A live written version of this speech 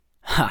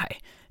Hi,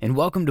 and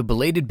welcome to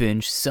Belated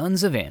Binge,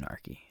 Sons of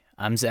Anarchy.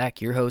 I'm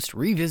Zach, your host,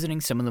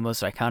 revisiting some of the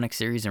most iconic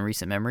series in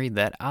recent memory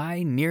that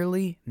I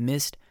nearly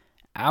missed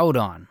out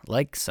on,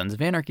 like Sons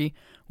of Anarchy,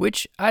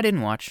 which I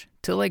didn't watch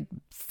till like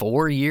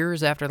 4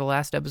 years after the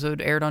last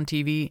episode aired on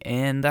TV,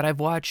 and that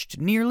I've watched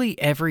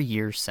nearly every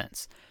year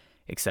since,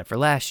 except for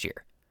last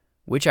year,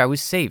 which I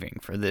was saving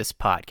for this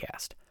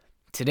podcast.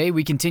 Today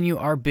we continue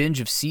our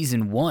binge of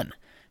Season 1,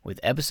 with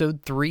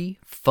Episode 3,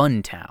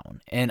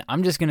 Funtown. And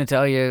I'm just going to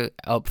tell you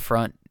up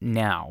front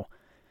now,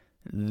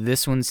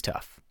 this one's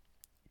tough.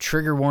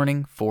 Trigger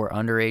warning for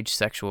underage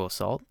sexual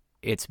assault.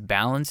 It's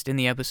balanced in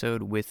the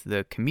episode with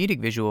the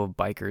comedic visual of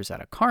bikers at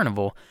a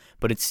carnival,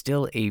 but it's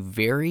still a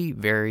very,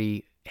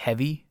 very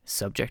heavy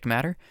subject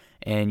matter,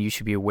 and you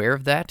should be aware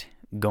of that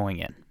going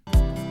in.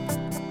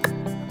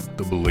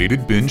 The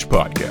Belated Binge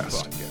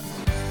Podcast.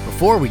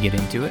 Before we get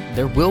into it,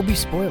 there will be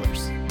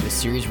spoilers. This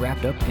series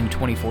wrapped up in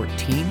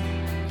 2014.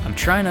 I'm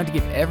trying not to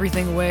give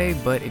everything away,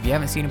 but if you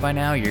haven't seen it by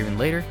now, you're even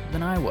later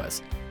than I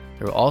was.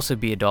 There will also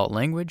be adult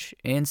language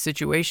and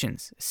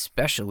situations,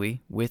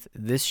 especially with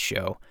this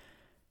show.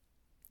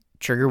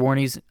 Trigger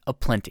warnings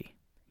aplenty.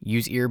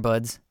 Use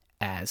earbuds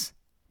as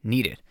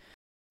needed.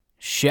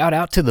 Shout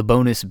out to the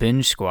bonus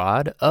binge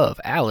squad of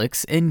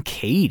Alex and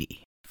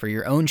Katie. For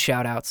your own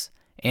shout outs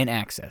and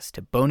access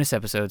to bonus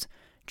episodes,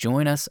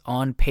 join us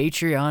on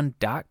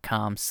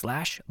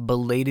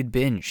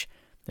patreon.com/belatedbinge.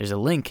 There's a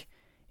link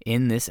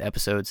in this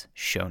episode's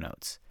show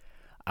notes.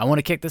 I want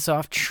to kick this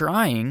off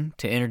trying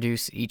to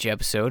introduce each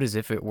episode as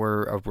if it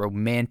were a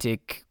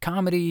romantic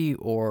comedy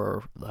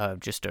or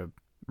just a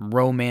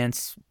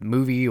romance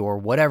movie or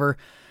whatever.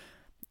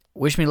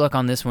 Wish me luck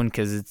on this one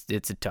because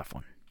it's a tough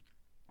one.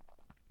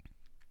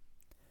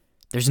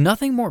 There's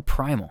nothing more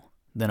primal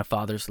than a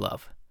father's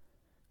love.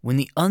 When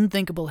the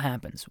unthinkable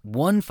happens,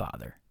 one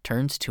father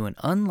turns to an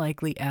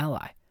unlikely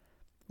ally.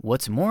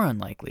 What's more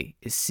unlikely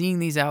is seeing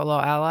these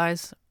outlaw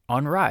allies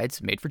on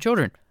rides made for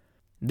children.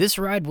 This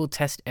ride will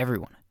test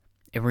everyone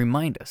and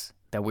remind us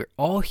that we're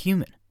all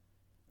human.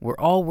 We're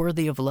all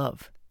worthy of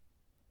love.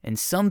 And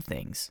some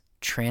things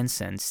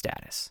transcend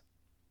status.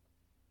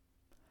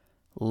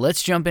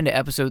 Let's jump into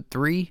episode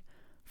 3,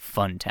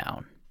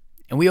 Funtown.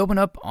 And we open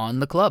up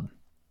on the club.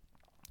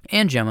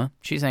 And Gemma,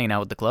 she's hanging out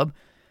with the club,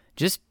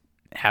 just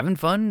having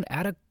fun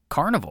at a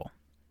carnival.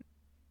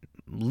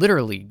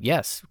 Literally,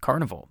 yes,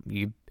 carnival.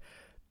 You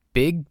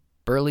big,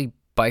 burly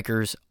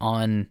bikers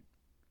on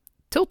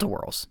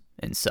tilt-a-whirls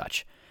and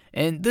such.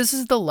 And this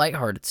is the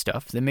lighthearted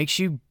stuff that makes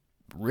you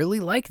really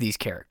like these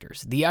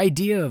characters. The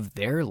idea of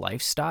their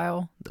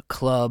lifestyle, the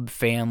club,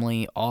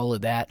 family, all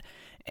of that,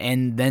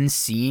 and then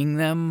seeing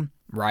them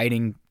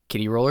riding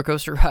kiddie roller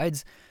coaster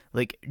rides.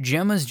 Like,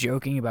 Gemma's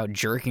joking about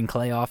jerking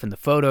Clay off in the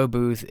photo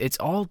booth. It's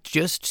all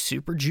just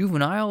super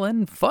juvenile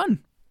and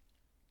fun.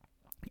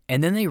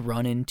 And then they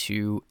run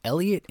into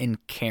Elliot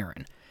and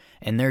Karen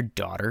and their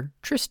daughter,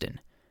 Tristan.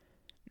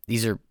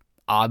 These are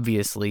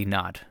obviously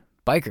not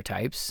biker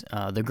types.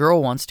 The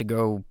girl wants to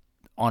go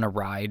on a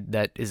ride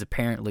that is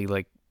apparently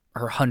like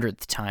her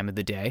 100th time of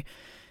the day,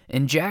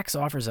 and Jax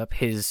offers up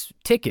his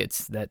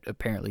tickets that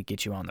apparently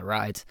get you on the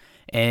rides,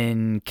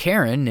 and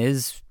Karen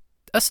is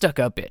a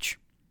stuck-up bitch.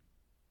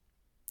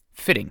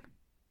 Fitting,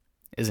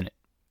 isn't it?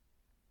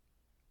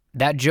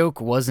 That joke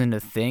wasn't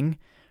a thing,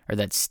 or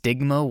that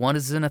stigma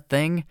wasn't a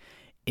thing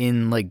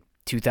in like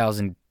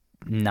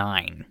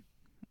 2009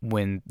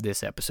 when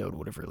this episode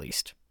would have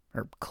released.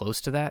 Or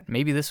close to that.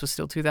 Maybe this was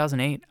still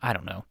 2008. I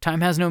don't know.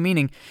 Time has no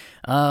meaning.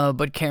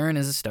 But Karen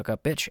is a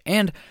stuck-up bitch.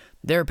 And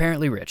they're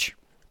apparently rich.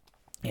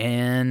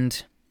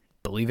 And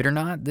believe it or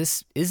not,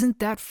 this isn't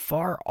that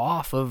far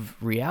off of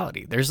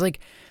reality. There's a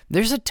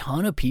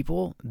ton of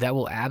people that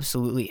will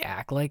absolutely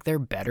act like they're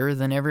better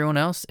than everyone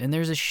else. And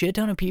there's a shit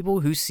ton of people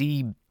who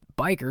see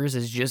bikers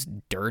as just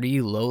dirty,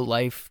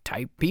 low-life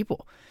type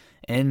people.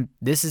 And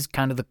this is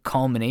kind of the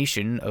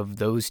culmination of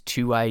those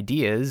two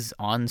ideas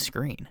on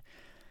screen.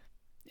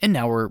 And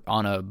now we're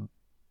on a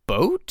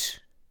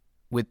boat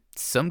with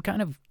some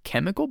kind of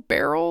chemical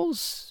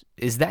barrels.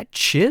 Is that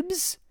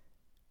Chibs?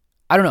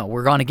 I don't know.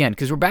 We're gone again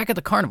because we're back at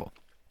the carnival.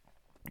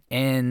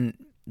 And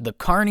the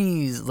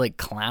carney's like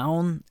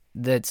clown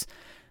that's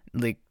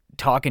like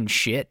talking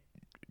shit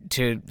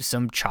to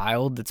some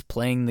child that's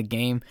playing the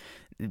game,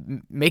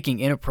 making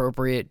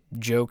inappropriate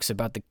jokes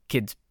about the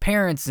kid's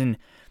parents. And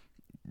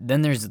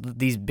then there's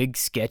these big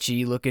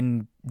sketchy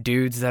looking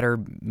dudes that are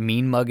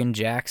mean mugging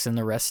Jax and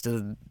the rest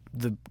of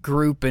the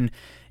group, and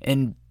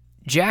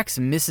Jax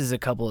misses a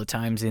couple of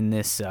times in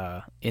this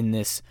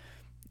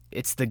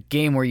it's the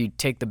game where you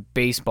take the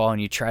baseball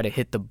and you try to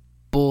hit the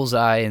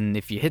bullseye, and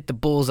if you hit the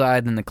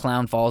bullseye then the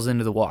clown falls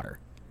into the water.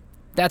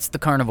 That's the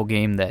carnival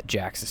game that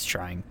Jax is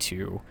trying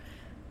to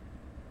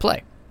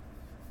play,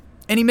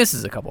 and he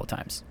misses a couple of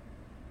times,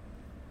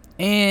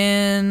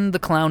 and the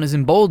clown is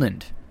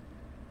emboldened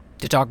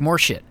to talk more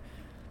shit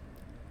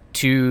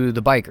to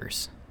the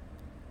bikers.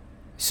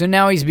 So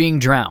now he's being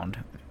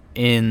drowned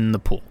in the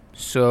pool.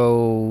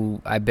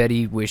 So I bet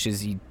he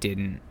wishes he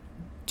didn't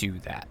do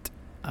that.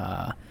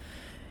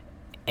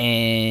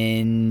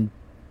 And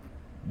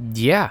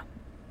yeah,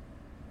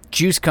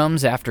 Juice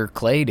comes after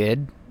Clay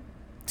did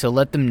to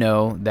let them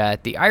know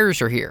that the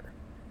Irish are here.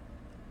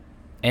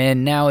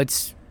 And now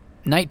it's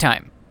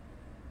nighttime.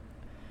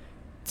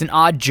 It's an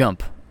odd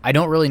jump. I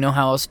don't really know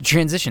how else to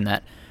transition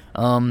that.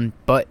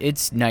 But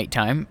it's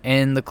nighttime,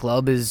 and the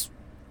club is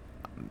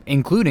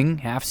including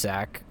Half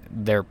Sack,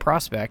 their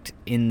prospect,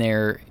 in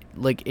their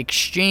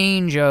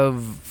exchange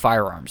of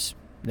firearms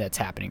that's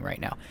happening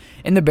right now.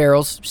 And the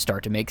barrels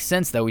start to make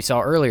sense that we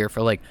saw earlier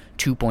for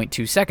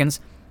 2.2 seconds.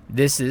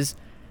 This is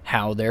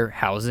how they're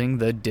housing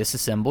the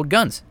disassembled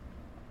guns.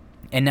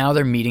 And now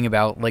they're meeting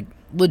about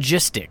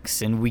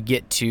logistics, and we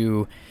get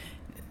to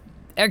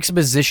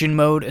exposition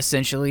mode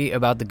essentially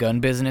about the gun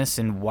business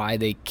and why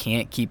they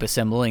can't keep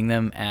assembling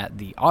them at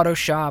the auto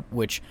shop,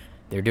 which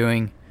they're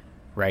doing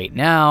right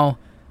now.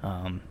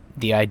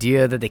 The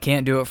idea that they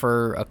can't do it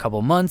for a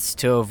couple months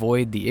to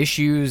avoid the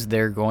issues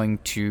they're going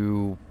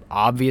to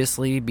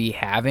obviously be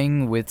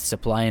having with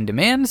supply and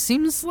demand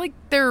seems like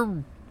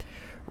they're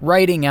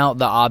writing out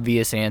the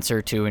obvious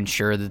answer to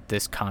ensure that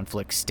this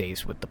conflict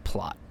stays with the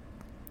plot.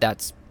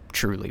 That's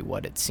truly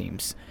what it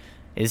seems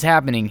is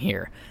happening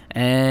here.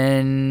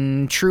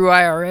 And True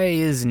IRA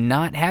is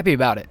not happy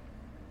about it.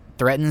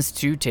 Threatens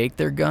to take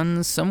their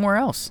guns somewhere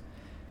else.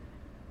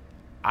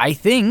 I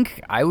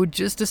think I would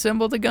just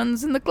assemble the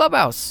guns in the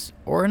clubhouse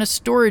or in a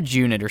storage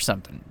unit or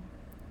something.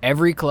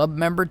 Every club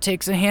member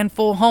takes a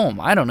handful home.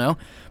 I don't know.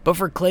 But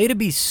for Clay to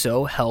be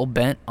so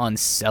hell-bent on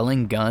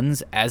selling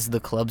guns as the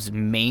club's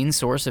main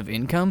source of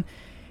income,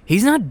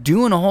 he's not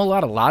doing a whole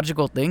lot of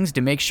logical things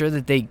to make sure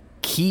that they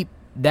keep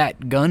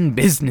that gun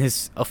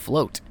business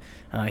afloat.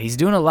 He's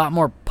doing a lot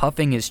more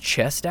puffing his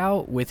chest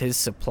out with his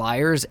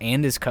suppliers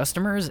and his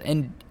customers,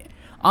 and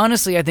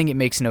honestly, I think it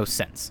makes no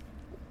sense.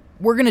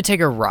 We're going to take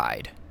a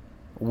ride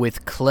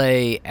with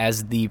Clay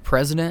as the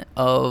president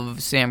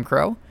of Sam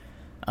Crow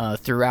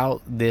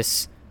throughout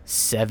this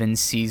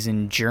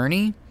 7-season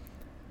journey.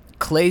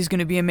 Clay's going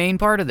to be a main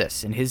part of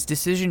this, and his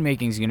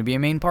decision-making is going to be a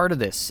main part of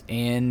this,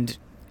 and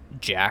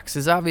Jax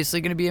is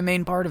obviously going to be a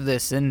main part of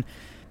this, and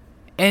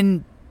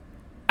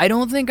I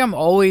don't think I'm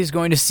always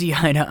going to see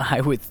eye to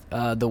eye with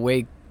the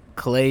way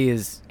Clay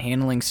is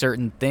handling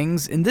certain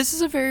things, and this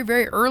is a very,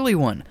 very early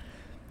one.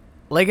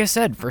 Like I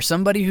said, for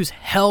somebody who's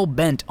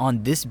hell-bent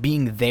on this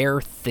being their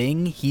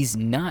thing, he's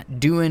not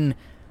doing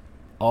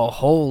a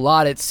whole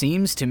lot, it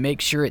seems, to make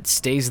sure it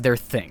stays their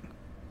thing.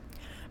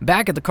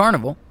 Back at the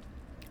carnival,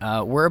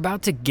 we're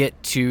about to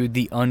get to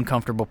the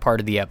uncomfortable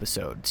part of the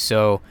episode.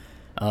 So,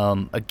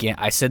 again,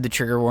 I said the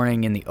trigger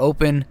warning in the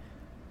open.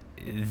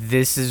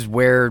 This is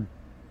where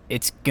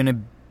it's going to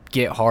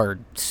get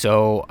hard,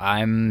 so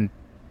I'm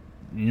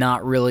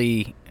not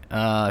really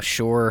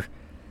sure.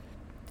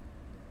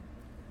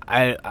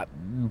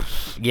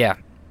 Yeah,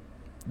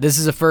 this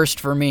is a first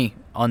for me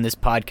on this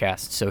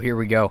podcast, so here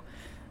we go.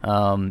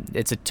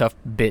 It's a tough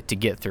bit to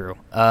get through.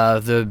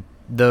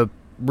 The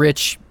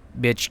rich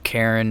bitch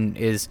Karen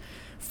is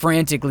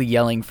frantically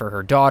yelling for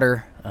her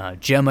daughter.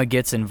 Gemma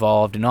gets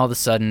involved, and all of a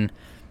sudden,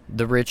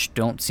 the rich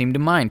don't seem to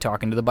mind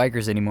talking to the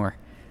bikers anymore.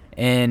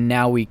 And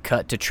now we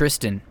cut to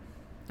Tristan,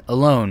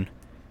 alone,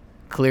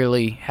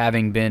 clearly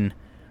having been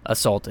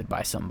assaulted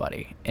by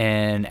somebody.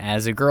 And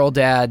as a girl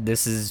dad,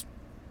 this is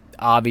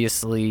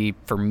obviously,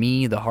 for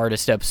me, the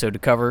hardest episode to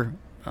cover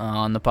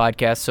on the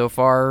podcast so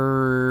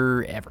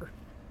far ever.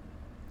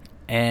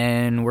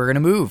 And we're going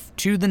to move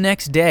to the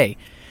next day,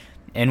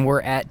 and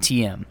we're at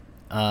TM.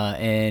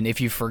 And if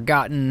you've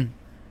forgotten,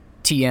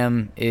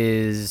 TM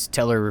is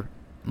Teller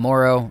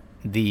Moro,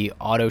 the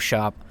auto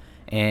shop,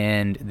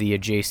 and the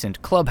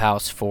adjacent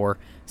clubhouse for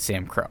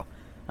Sam Crow.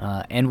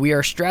 And we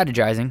are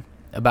strategizing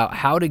about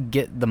how to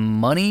get the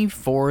money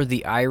for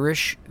the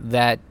Irish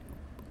that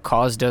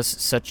caused us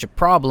such a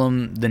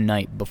problem the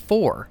night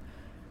before.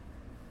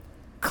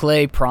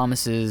 Clay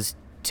promises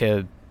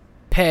to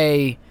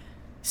pay,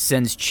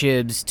 sends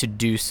Chibs to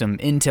do some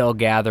intel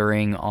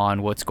gathering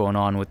on what's going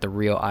on with the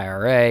real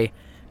IRA,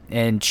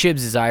 and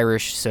Chibs is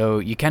Irish, so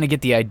you kind of get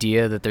the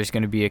idea that there's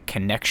going to be a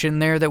connection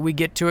there that we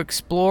get to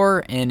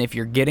explore, and if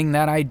you're getting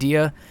that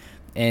idea,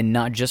 and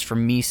not just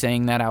from me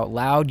saying that out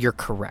loud, you're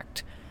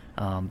correct.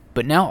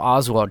 But now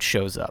Oswald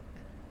shows up,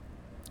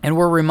 and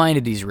we're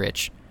reminded he's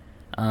rich,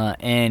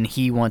 and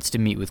he wants to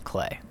meet with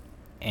Clay.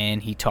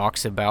 And he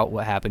talks about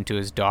what happened to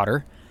his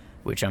daughter,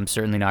 which I'm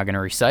certainly not going to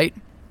recite,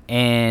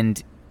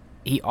 and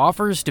he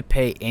offers to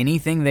pay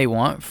anything they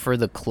want for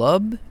the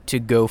club to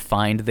go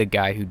find the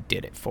guy who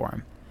did it for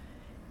him.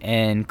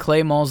 And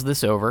Clay mulls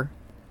this over,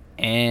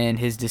 and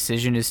his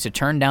decision is to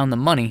turn down the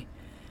money,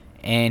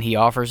 and he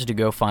offers to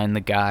go find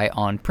the guy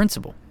on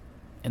principle.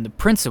 And the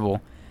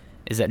principle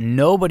is that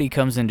nobody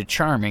comes into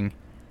Charming,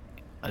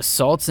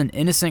 assaults an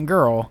innocent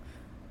girl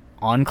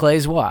on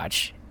Clay's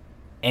watch,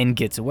 and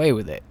gets away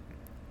with it.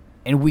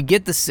 And we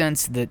get the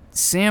sense that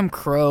Sam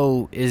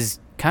Crow is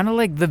kind of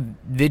like the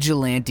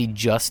vigilante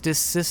justice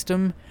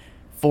system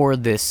for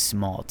this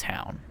small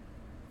town.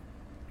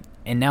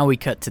 And now we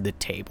cut to the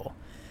table.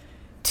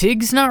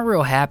 Tig's not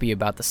real happy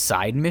about the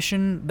side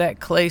mission that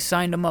Clay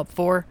signed him up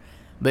for,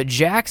 But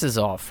Jax is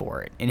all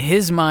for it. In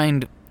his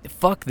mind,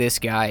 fuck this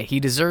guy, he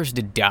deserves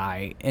to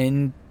die,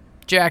 and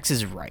Jax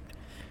is right.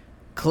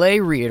 Clay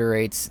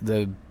reiterates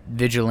the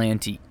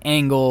vigilante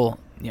angle,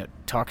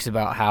 talks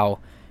about how,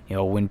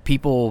 when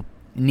people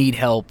need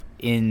help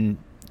in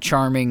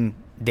charming,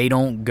 they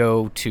don't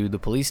go to the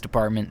police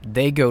department,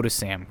 they go to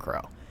Sam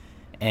Crow.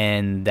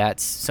 And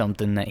that's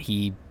something that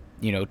he,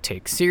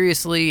 takes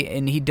seriously,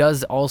 and he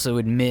does also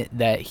admit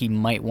that he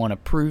might want to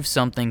prove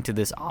something to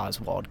this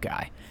Oswald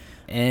guy.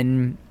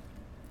 And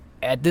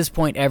at this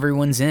point,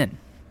 everyone's in.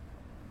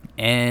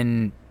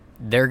 And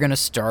they're going to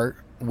start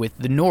with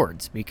the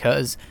Nords,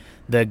 because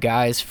the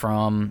guys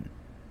from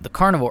the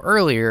carnival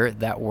earlier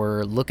that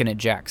were looking at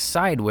Jax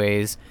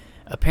sideways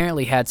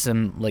apparently had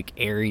some,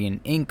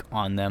 Aryan ink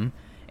on them,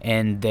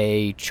 and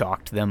they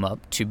chalked them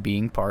up to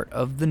being part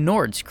of the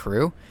Nords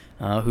crew,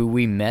 who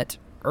we met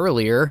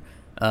earlier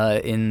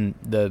in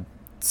the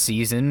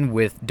season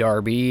with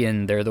Darby,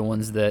 and they're the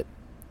ones that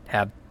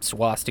have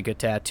swastika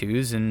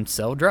tattoos and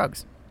sell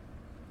drugs.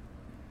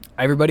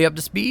 Everybody up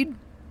to speed?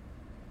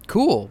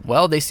 Cool.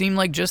 Well, they seem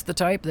like just the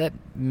type that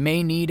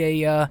may need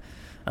a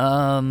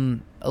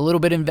little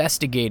bit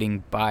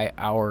investigating by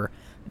our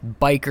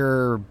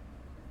biker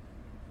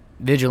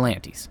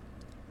vigilantes.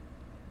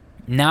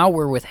 Now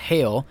we're with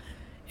Hale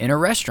in a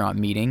restaurant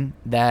meeting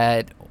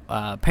that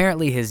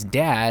apparently his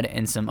dad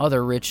and some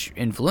other rich,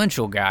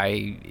 influential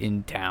guy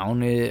in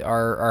town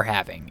are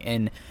having.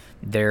 And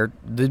the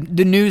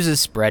news is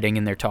spreading,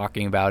 and they're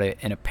talking about it.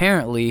 And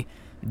apparently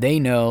they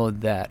know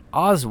that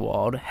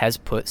Oswald has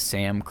put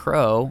Sam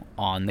Crow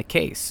on the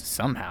case.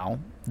 Somehow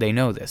they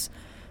know this.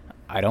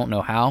 I don't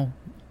know how.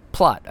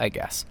 Plot, I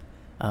guess.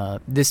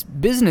 This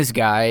business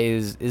guy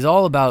is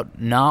all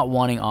about not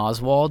wanting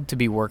Oswald to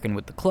be working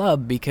with the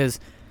club because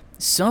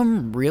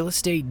some real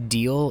estate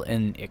deal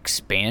and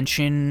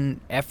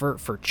expansion effort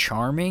for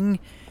charming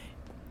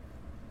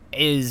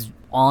is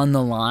on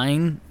the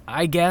line,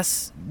 I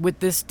guess, with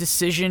this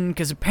decision,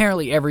 because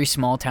apparently every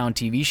small town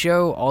TV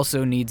show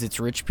also needs its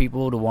rich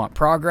people to want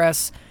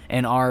progress,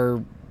 and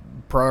our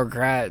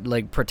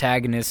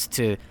protagonists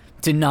to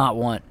not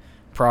want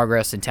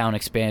progress and town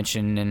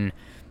expansion and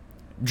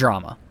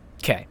drama.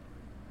 Okay.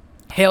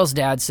 Hale's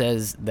dad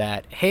says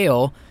that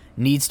Hale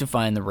needs to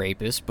find the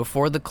rapist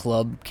before the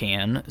club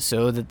can,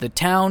 so that the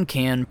town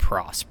can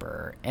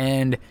prosper.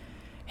 And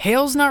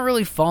Hale's not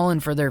really falling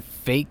for their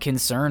fake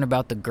concern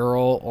about the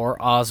girl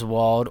or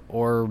Oswald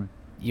or,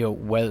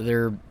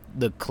 whether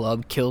the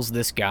club kills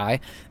this guy.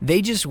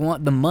 They just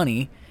want the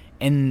money,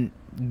 and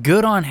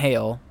good on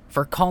Hale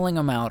for calling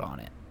him out on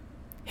it.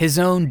 His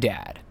own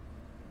dad.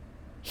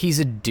 He's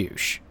a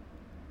douche.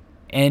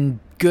 And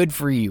good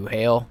for you,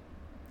 Hale.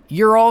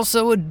 You're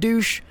also a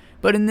douche,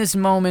 but in this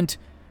moment,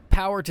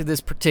 power to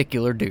this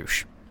particular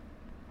douche.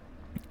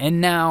 And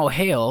now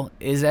Hale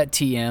is at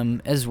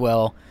TM as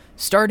well,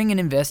 starting an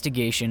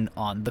investigation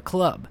on the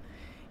club.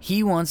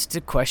 He wants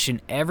to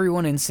question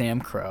everyone in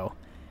Sam Crow,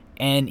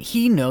 and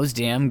he knows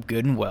damn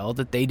good and well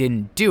that they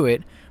didn't do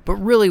it, but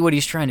really what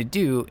he's trying to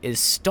do is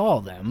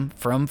stall them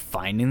from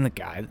finding the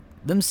guy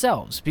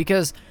themselves,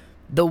 because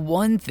the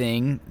one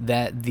thing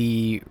that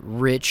the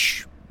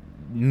rich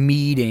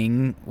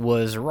meeting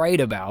was right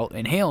about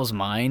in Hale's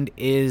mind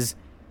is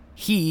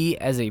he,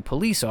 as a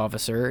police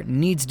officer,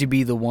 needs to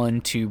be the one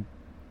to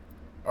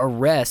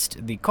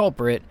arrest the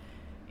culprit.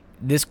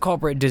 This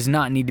culprit does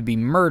not need to be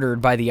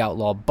murdered by the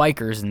outlaw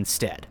bikers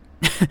instead.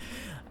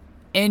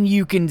 And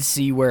you can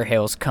see where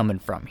Hale's coming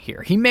from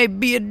here. He may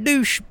be a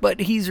douche,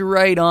 but he's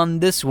right on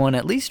this one,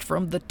 at least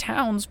from the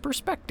town's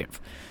perspective.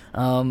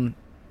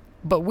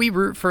 But we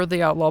root for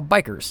the outlaw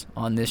bikers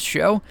on this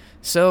show,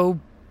 so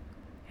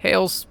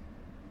Hale's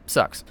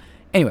sucks.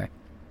 Anyway,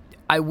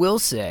 I will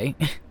say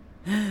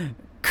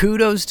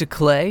kudos to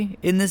Clay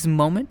in this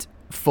moment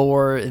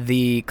for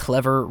the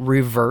clever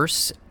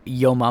reverse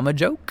Yo Mama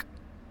joke.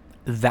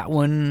 That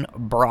one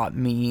brought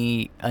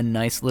me a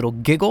nice little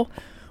giggle,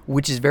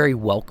 which is very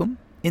welcome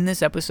in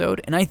this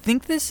episode. And I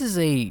think this is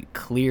a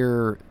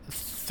clear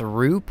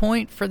through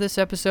point for this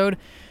episode.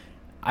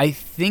 I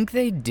think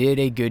they did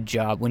a good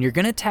job. When you're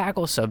going to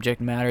tackle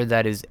subject matter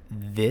that is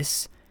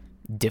this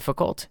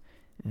difficult,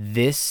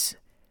 this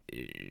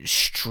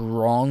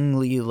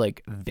strongly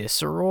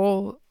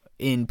visceral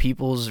in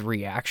people's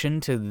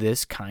reaction to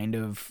this kind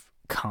of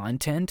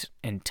content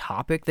and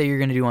topic that you're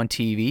going to do on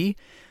TV,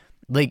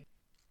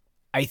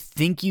 I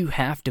think you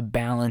have to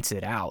balance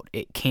it out.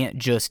 It can't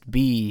just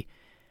be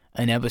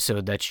an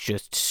episode that's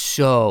just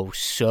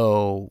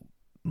so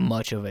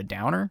much of a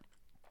downer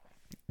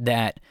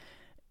that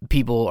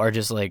people are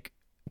just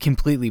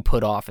completely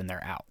put off and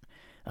they're out.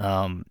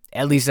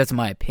 At least that's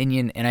my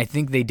opinion, and I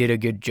think they did a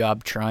good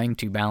job trying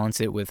to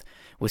balance it with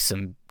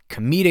some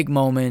comedic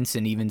moments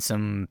and even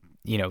some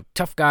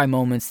tough guy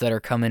moments that are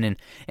coming in.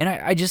 And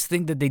I just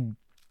think that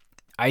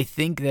I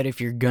think that if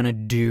you're gonna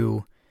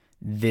do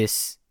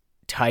this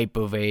type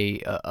of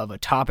a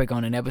topic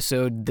on an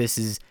episode, this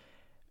is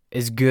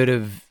as good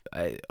of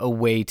a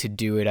way to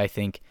do it, I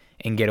think,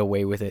 and get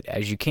away with it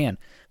as you can.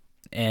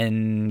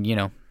 And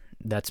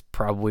that's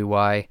probably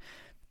why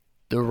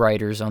the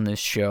writers on this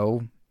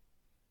show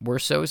were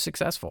so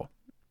successful.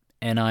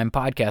 And I'm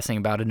podcasting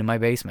about it in my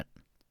basement.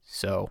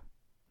 So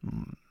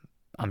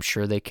I'm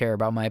sure they care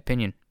about my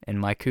opinion, and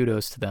my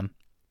kudos to them.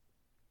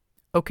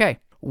 Okay,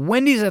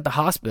 Wendy's at the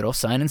hospital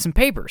signing some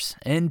papers,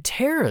 and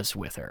Tara's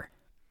with her.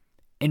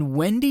 And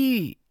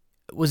Wendy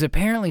was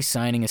apparently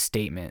signing a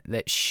statement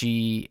that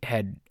she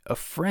had a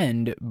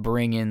friend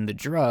bring in the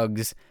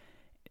drugs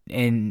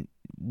and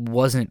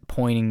wasn't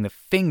pointing the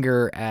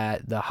finger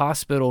at the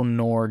hospital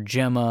nor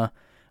Gemma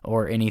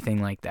or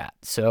anything like that.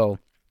 So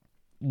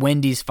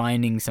Wendy's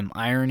finding some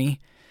irony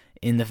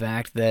in the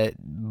fact that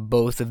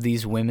both of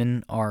these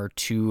women are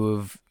two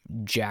of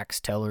Jax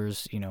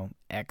Teller's,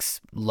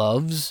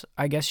 ex-loves,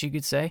 I guess you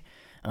could say.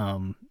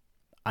 I'm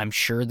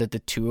sure that the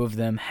two of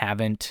them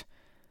haven't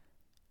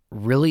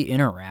really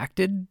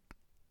interacted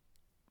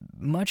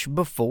much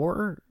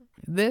before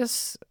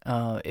this.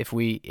 If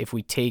we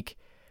take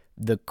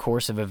the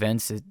course of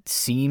events, it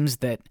seems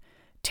that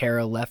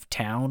Tara left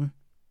town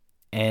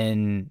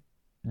and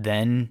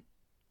then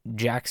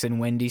Jax and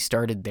Wendy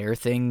started their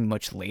thing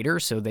much later,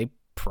 so they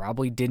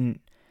probably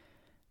didn't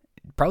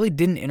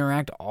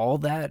interact all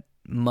that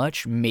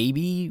much.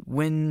 Maybe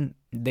when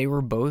they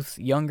were both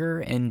younger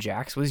and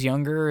Jax was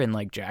younger and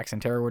like Jax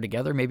and Tara were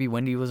together, maybe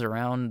Wendy was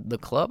around the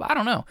club. I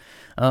don't know.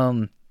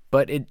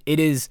 But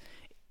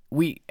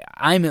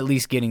I'm at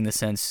least getting the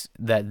sense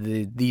that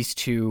these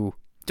two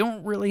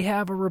don't really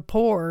have a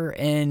rapport,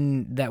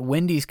 and that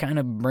Wendy's kind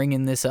of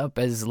bringing this up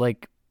as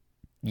like,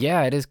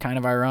 yeah, it is kind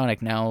of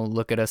ironic. Now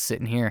look at us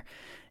sitting here.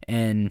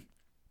 And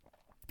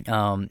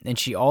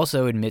she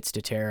also admits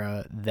to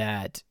Tara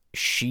that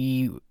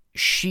she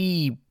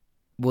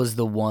was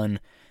the one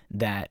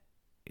that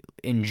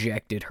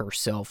injected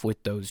herself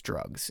with those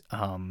drugs.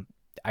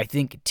 I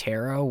think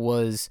Tara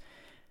was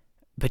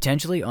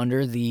potentially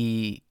under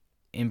the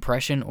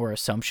impression or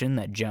assumption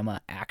that Gemma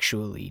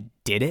actually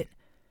did it.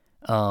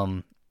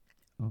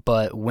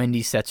 But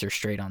Wendy sets her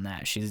straight on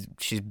that. She's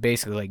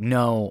basically like,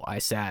 no, I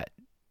sat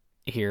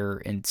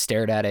here and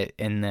stared at it,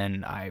 and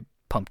then I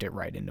pumped it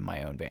right into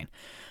my own vein.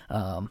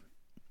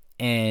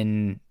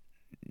 And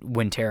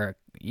when Tara,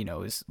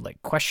 is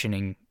like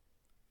questioning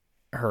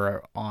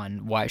her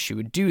on why she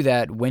would do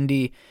that,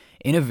 Wendy,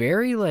 in a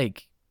very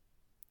like,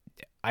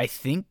 I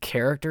think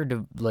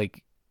character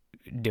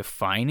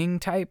defining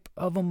type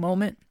of a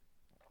moment,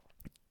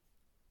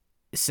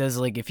 says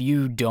like, if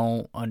you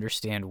don't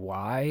understand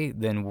why,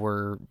 then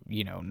we're,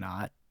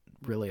 not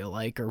really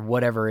alike, or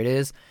whatever it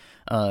is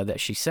that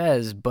she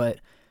says. But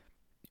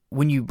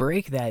when you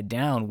break that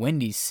down,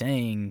 Wendy's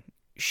saying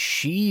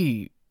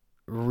she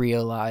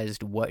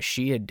realized what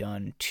she had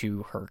done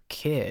to her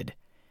kid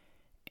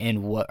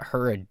and what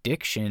her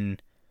addiction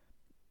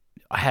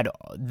had,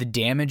 the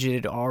damage it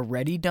had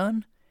already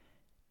done.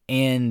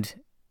 And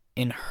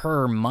in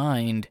her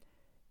mind,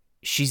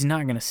 she's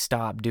not going to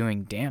stop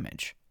doing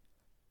damage.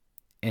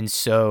 And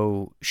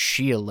so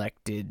she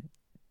elected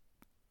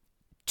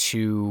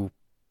to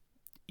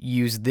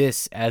use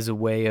this as a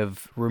way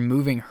of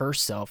removing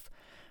herself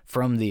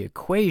from the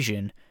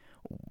equation.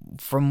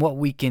 From what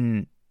we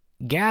can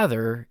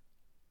gather,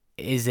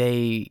 is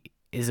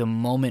a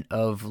moment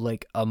of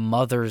like a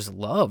mother's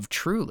love,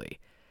 truly.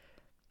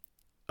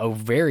 A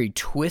very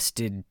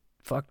twisted,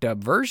 fucked up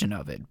version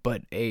of it,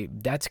 but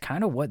that's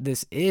kind of what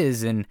this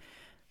is. And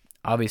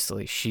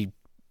obviously she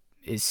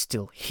is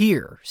still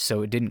here,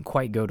 so it didn't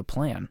quite go to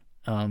plan.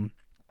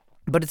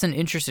 But it's an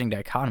interesting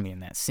dichotomy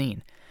in that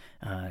scene.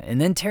 And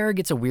then Tara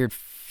gets a weird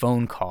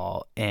phone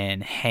call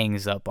and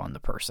hangs up on the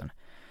person.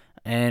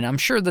 And I'm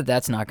sure that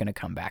that's not going to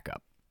come back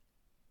up.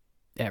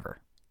 Ever.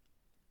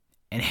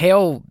 And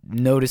Hale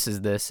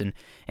notices this and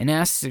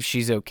asks if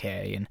she's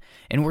okay.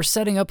 And we're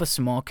setting up a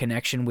small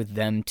connection with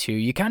them too.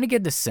 You kind of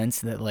get the sense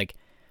that like,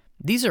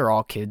 these are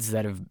all kids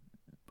that have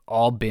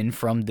all been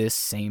from this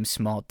same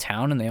small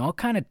town, and they all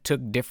kind of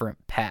took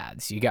different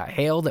paths. You got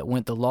Hale that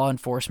went the law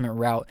enforcement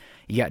route,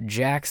 you got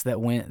Jax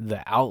that went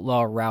the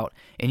outlaw route,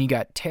 and you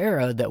got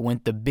Tara that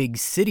went the big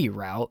city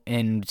route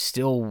and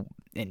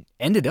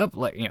ended up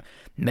like,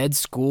 med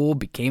school,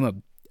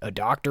 became a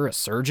doctor, a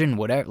surgeon,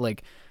 whatever,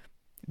 like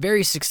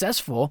very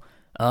successful,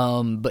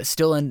 but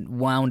still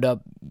wound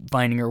up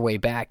finding her way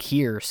back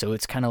here. So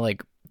it's kind of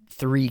like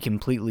three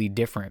completely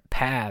different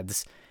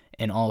paths,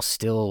 and all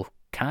still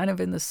kind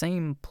of in the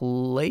same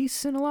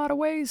place in a lot of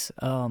ways.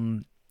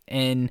 And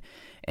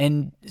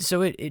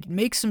so it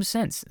makes some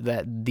sense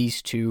that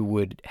these two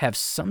would have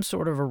some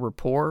sort of a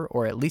rapport,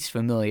 or at least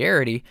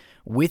familiarity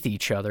with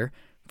each other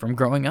from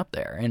growing up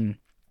there.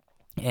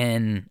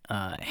 And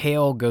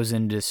Hale goes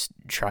in to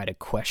try to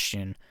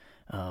question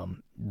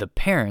the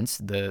parents,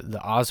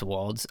 the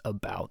Oswalds,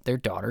 about their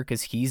daughter,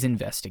 because he's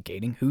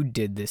investigating who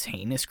did this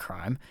heinous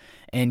crime,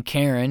 and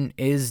Karen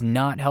is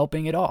not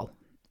helping at all.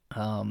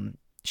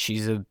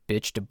 She's a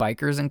bitch to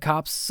bikers and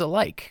cops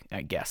alike,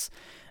 I guess.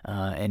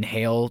 And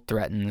Hale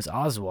threatens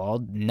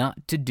Oswald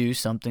not to do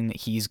something that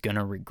he's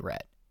gonna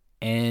regret.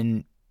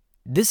 And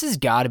this has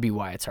got to be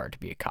why it's hard to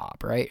be a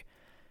cop, right?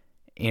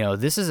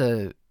 This is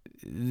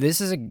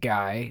a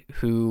guy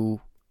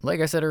who like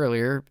I said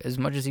earlier, as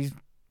much as he's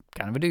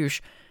kind of a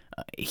douche,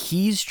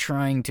 he's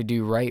trying to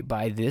do right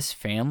by this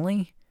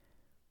family,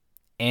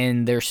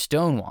 and they're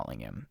stonewalling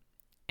him.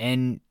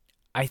 And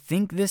I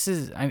think it's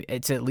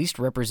at least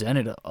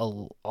represented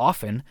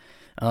often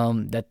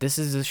that this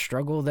is a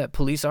struggle that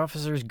police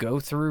officers go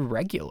through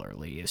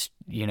regularly, is,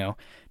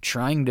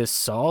 trying to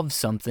solve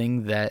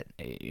something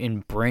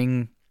and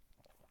bring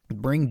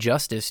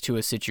justice to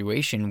a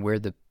situation where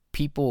the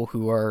people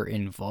who are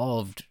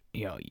involved,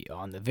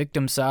 on the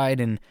victim side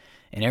and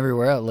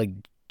everywhere else, like,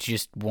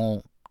 just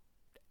won't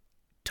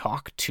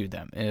talk to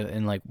them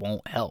and like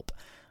won't help.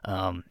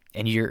 And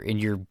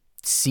you're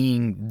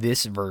seeing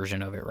this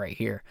version of it right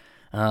here.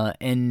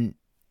 And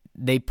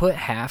they put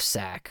half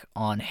sack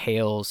on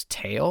Hale's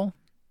tail,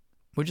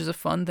 which is a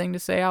fun thing to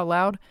say out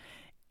loud.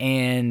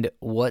 And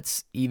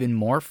what's even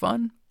more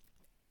fun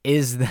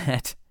is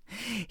that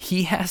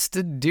he has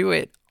to do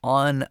it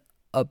on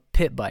a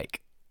pit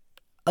bike,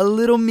 a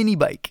little mini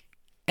bike.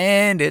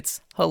 And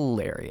it's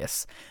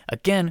hilarious.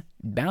 Again,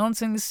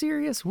 balancing the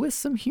serious with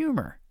some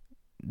humor.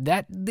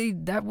 That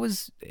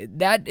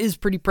is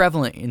pretty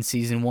prevalent in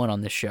season 1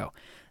 on this show.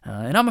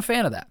 And I'm a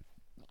fan of that.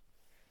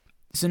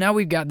 So now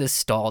we've got this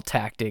stall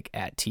tactic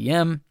at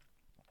TM,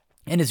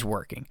 and it's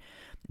working.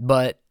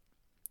 But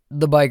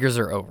the bikers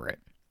are over it.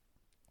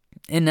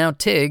 And now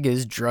Tig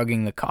is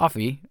drugging the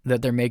coffee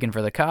that they're making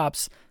for the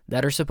cops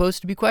that are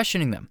supposed to be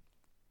questioning them.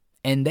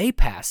 And they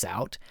pass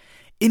out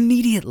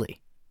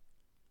immediately.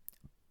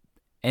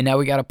 And now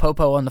we got a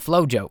Popo on the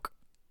flow joke.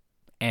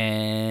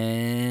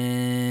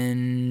 And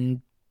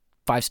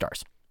 5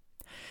 stars.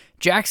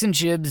 Jax and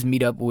Chibs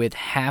meet up with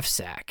Half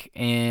Sack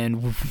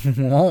and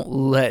won't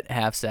let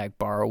Half Sack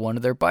borrow one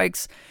of their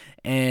bikes.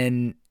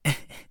 And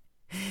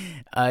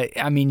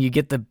I mean, you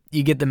get the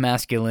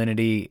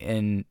masculinity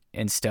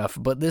and stuff,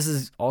 but this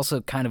is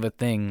also kind of a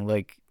thing.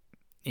 Like,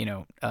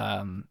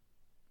 I'm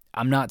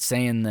not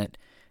saying that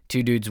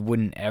two dudes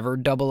wouldn't ever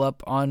double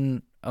up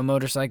on a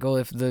motorcycle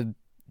if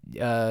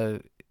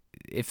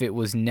it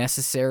was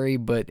necessary,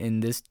 but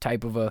in this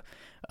type of a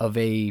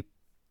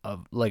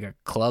like a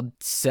club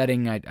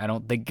setting, I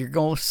don't think you're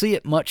going to see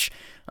it much.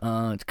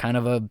 It's kind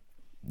of a,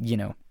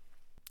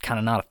 kind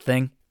of not a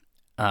thing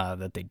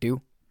that they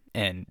do.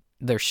 And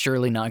they're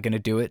surely not going to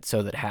do it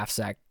so that Half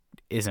Sack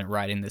isn't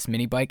riding this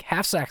mini bike.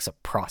 Half Sack's a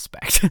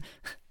prospect.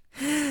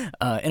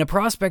 And a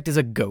prospect is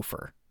a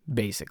gopher,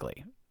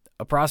 basically.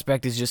 A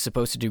prospect is just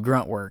supposed to do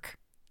grunt work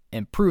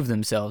and prove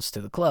themselves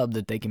to the club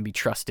that they can be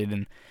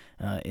trusted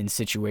in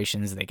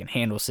situations, they can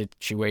handle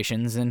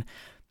situations, and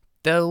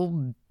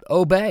they'll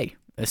obey,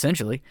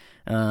 essentially.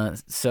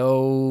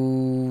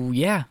 So,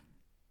 yeah.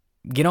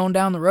 Get on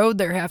down the road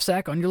there, Half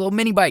Sack, on your little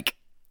mini bike.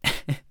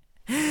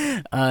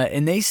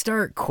 And they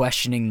start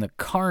questioning the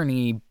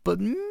carny, but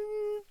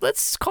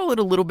let's call it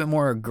a little bit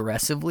more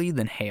aggressively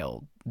than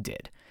Hale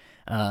did.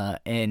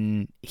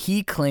 And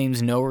he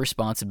claims no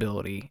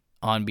responsibility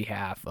on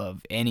behalf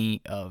of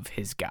any of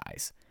his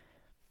guys.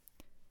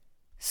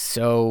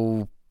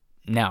 So,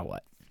 now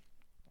what?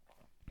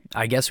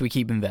 I guess we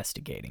keep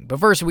investigating. But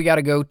first, we got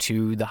to go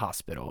to the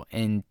hospital.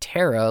 And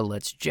Tara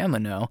lets Gemma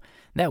know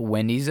that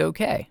Wendy's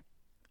okay.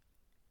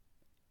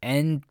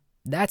 And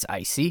that's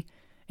icy.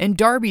 And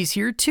Darby's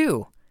here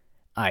too,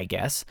 I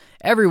guess.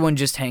 Everyone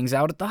just hangs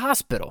out at the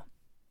hospital.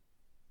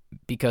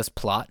 Because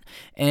plot.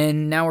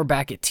 And now we're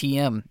back at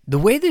TM. The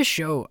way this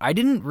show, I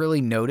didn't really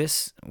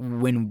notice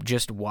when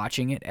just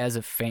watching it as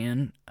a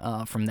fan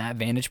from that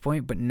vantage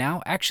point. But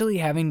now actually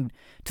having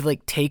to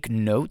take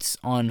notes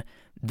on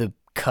the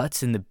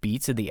cuts and the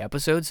beats of the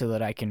episode so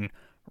that I can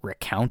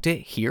recount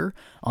it here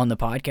on the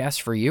podcast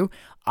for you.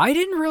 I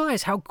didn't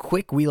realize how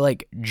quick we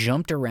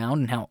jumped around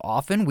and how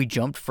often we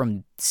jumped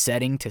from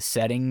setting to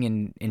setting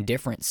in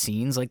different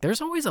scenes. There's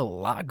always a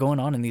lot going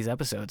on in these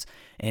episodes,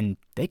 and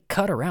they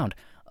cut around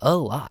a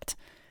lot.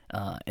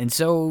 And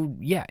so,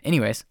 yeah,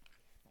 anyways,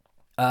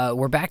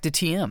 we're back to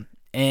TM,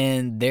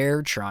 and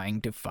they're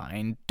trying to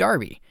find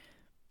Darby.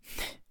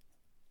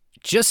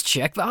 Just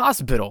check the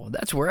hospital.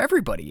 That's where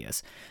everybody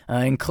is.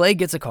 And Clay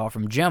gets a call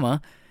from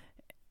Gemma,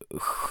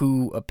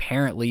 who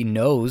apparently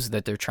knows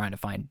that they're trying to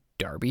find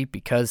Darby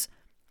because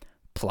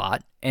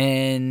plot.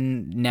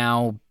 And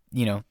now,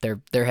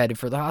 they're headed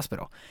for the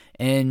hospital.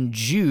 And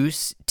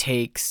Juice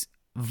takes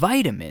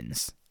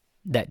vitamins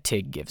that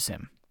Tig gives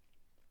him.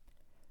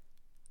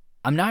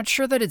 I'm not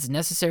sure that it's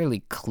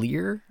necessarily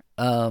clear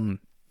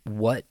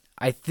what.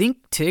 I think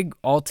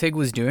all Tig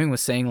was doing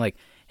was saying,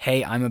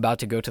 hey, I'm about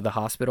to go to the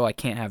hospital. I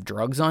can't have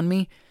drugs on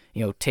me.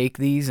 Take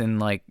these and,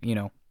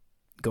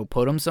 go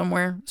put them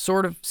somewhere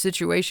sort of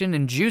situation.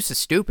 And Juice is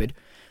stupid.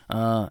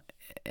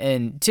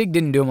 And Tig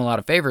didn't do him a lot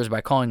of favors by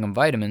calling them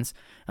vitamins.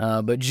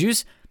 But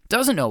Juice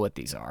doesn't know what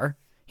these are.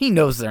 He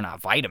knows they're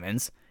not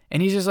vitamins.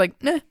 And he's just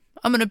like, nah,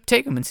 I'm going to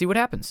take them and see what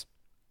happens.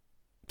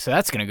 So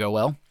that's going to go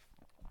well.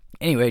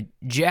 Anyway,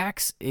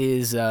 Jax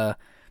is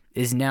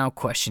now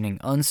questioning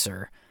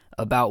Unser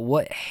about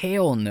what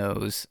Hale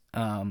knows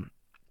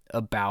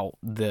about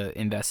the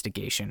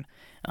investigation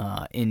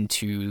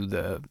into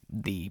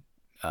the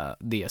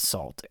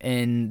assault,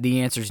 and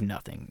the answer is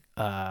nothing.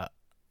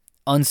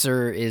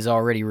 Unser is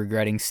already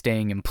regretting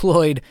staying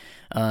employed,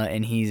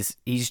 and he's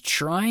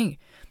trying.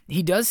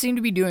 He does seem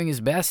to be doing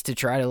his best to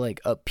try to, like,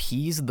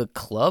 appease the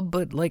club,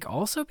 but, like,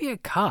 also be a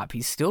cop.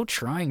 He's still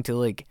trying to,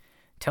 like,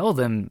 tell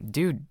them,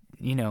 dude,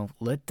 you know,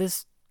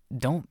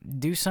 don't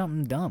do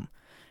something dumb,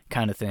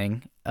 kind of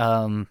thing,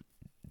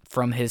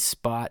 from his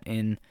spot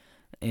in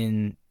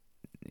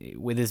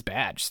with his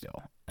badge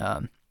still.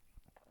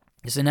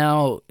 So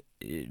now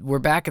we're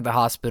back at the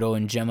hospital,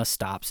 and Gemma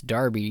stops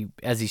Darby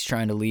as he's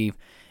trying to leave,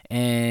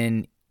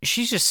 and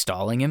she's just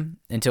stalling him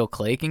until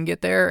Clay can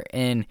get there,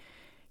 and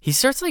he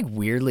starts, like,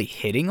 weirdly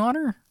hitting on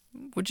her,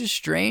 which is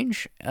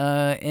strange,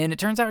 and it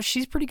turns out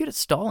she's pretty good at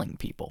stalling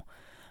people.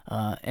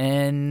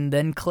 And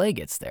then Clay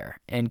gets there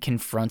and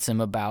confronts him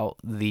about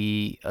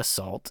the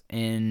assault,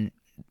 and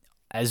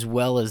as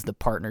well as the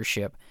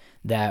partnership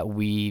that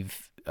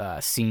we've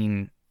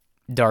seen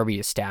Darby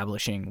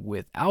establishing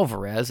with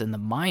Alvarez and the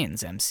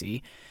Mayans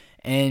MC.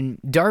 And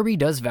Darby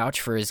does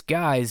vouch for his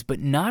guys, but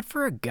not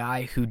for a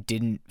guy who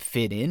didn't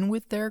fit in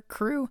with their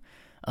crew.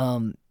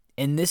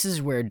 And this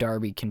is where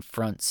Darby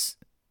confronts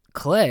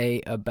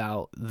Clay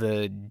about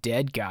the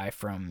dead guy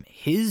from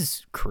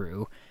his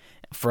crew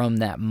from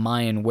that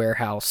Mayan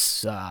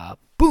warehouse.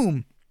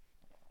 Boom!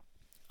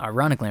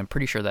 Ironically, I'm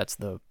pretty sure that's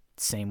the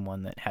same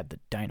one that had the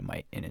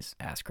dynamite in his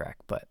ass crack.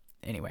 But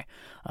anyway,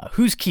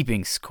 who's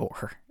keeping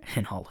score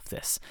in all of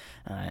this?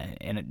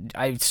 And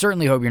I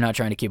certainly hope you're not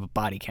trying to keep a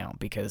body count,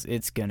 because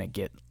it's going to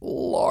get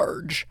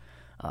large.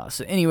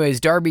 So anyways,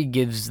 Darby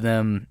gives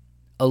them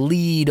a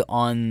lead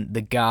on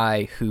the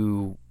guy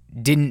who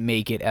didn't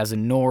make it as a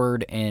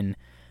Nord and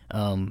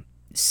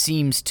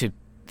seems to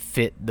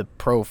fit the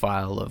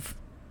profile of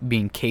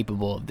being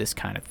capable of this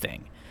kind of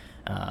thing.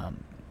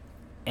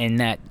 And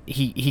that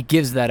he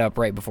gives that up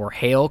right before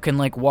Hale can,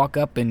 like, walk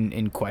up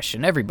and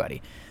question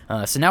everybody.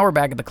 So now we're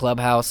back at the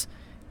clubhouse.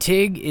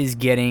 Tig is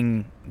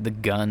getting the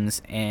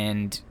guns,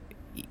 and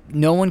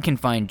no one can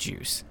find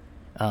Juice.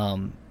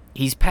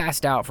 He's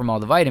passed out from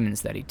all the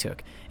vitamins that he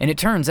took. And it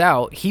turns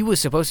out he was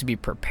supposed to be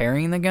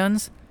preparing the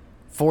guns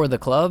for the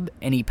club,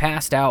 and he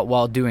passed out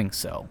while doing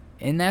so.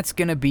 And that's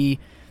going to be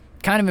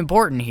kind of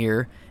important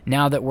here.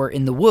 Now that we're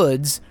in the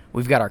woods,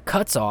 we've got our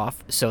cuts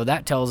off, so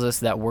that tells us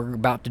that we're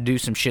about to do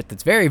some shit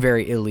that's very,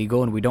 very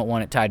illegal, and we don't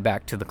want it tied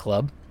back to the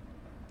club.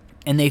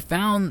 And they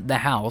found the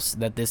house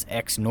that this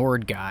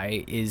ex-Nord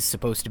guy is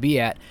supposed to be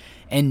at,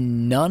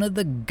 and none of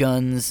the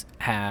guns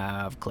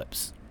have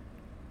clips.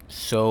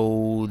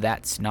 So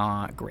that's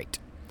not great.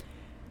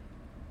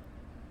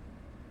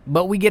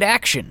 But we get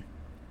action.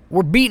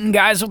 We're beating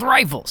guys with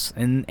rifles,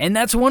 and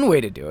that's one way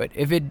to do it.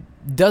 If it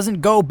doesn't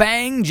go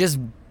bang, just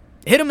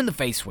hit them in the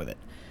face with it.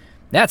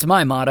 That's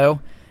my motto.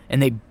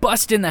 And they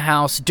bust in the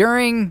house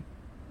during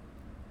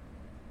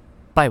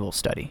Bible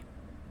study.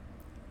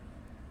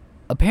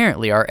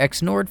 Apparently, our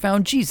ex-Nord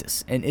found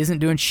Jesus and isn't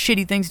doing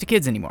shitty things to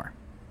kids anymore.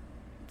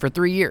 For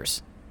 3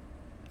 years.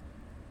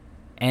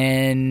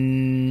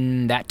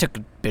 And that took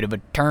a bit of a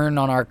turn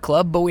on our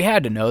club, but we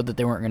had to know that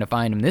they weren't going to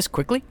find him this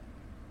quickly.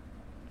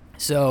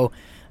 So,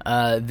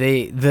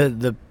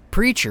 the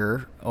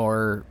preacher,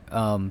 or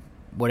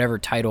whatever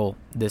title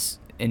this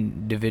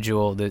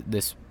individual,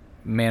 this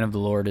man of the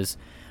Lord is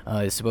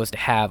supposed to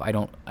have, I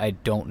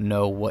don't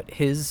know what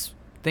his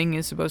thing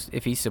is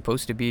if he's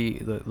supposed to be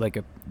like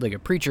a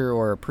preacher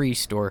or a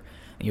priest, or,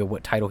 you know,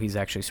 what title he's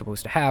actually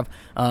supposed to have.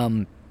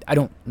 I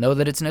don't know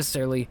that it's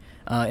necessarily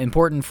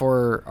important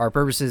for our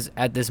purposes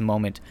at this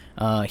moment.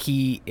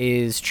 He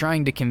is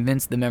trying to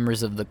convince the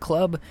members of the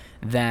club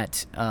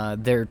that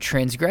their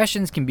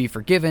transgressions can be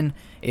forgiven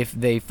if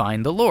they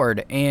find the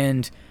Lord.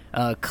 And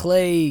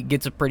Clay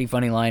gets a pretty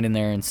funny line in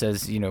there and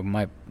says, you know,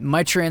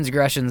 my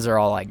transgressions are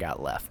all I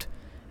got left.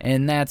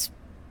 And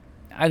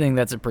I think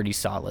that's a pretty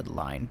solid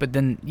line. But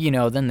then, you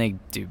know, then they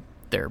do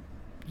their,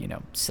 you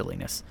know,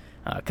 silliness.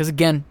 Because,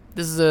 again,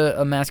 this is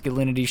a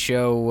masculinity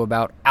show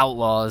about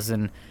outlaws,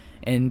 and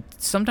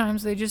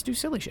sometimes they just do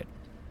silly shit.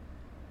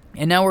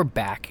 And now we're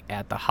back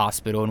at the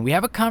hospital, and we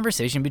have a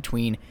conversation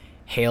between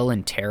Hale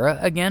and Tara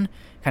again,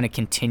 kind of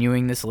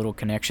continuing this little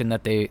connection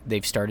that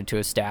they've started to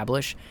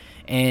establish.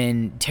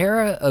 And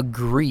Tara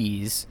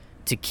agrees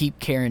to keep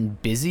Karen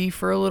busy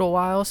for a little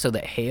while so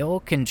that Hale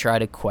can try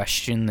to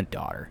question the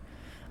daughter.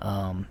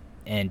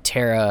 And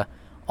Tara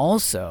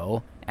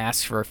also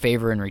asks for a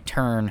favor in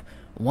return,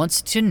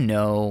 wants to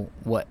know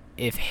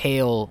if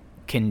Hale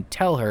can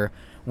tell her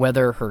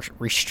whether her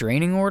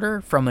restraining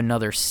order from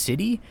another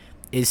city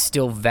is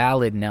still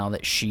valid now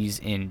that she's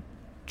in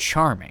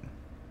Charming.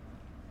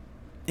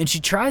 And she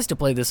tries to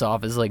play this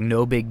off as like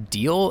no big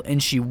deal,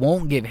 and she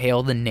won't give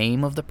Hale the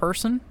name of the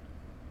person.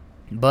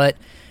 But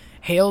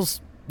Hale's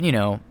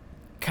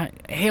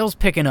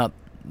picking up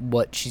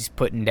what she's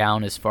putting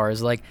down as far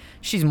as like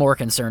she's more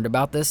concerned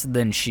about this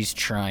than she's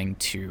trying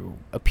to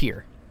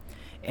appear.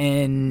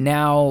 And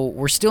now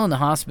we're still in the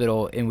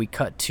hospital, and we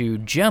cut to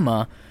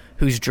Gemma,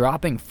 who's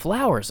dropping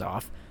flowers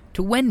off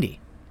to Wendy.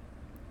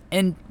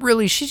 And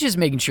really, she's just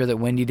making sure that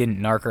Wendy didn't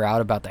narc her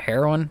out about the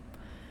heroin.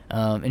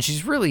 And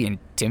she's really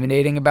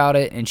intimidating about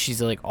it, and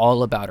she's like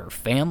all about her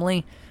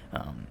family.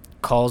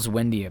 calls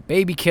Wendy a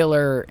baby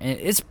killer,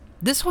 and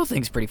this whole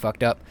thing's pretty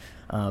fucked up.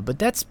 But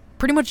that's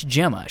pretty much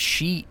Gemma.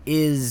 She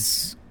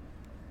is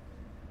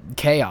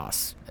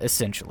chaos,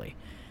 essentially.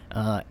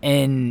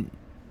 And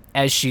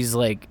as she's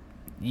like,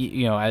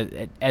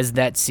 as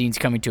that scene's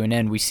coming to an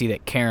end, we see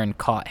that Karen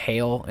caught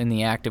Hale in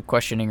the act of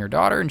questioning her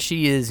daughter, and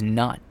she is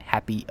not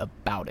happy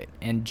about it.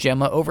 And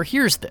Gemma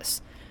overhears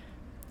this,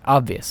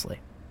 obviously.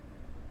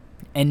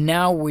 And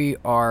now we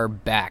are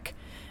back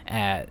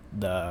at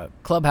the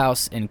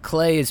clubhouse, and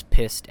Clay is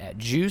pissed at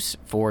Juice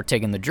for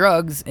taking the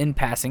drugs and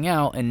passing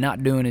out and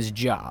not doing his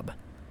job.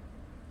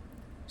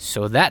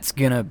 So that's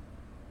gonna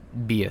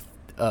be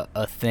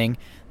a thing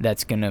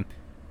that's gonna...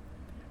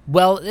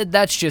 Well,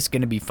 that's just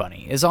going to be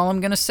funny, is all I'm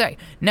going to say.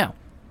 Now,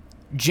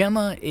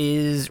 Gemma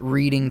is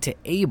reading to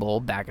Abel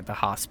back at the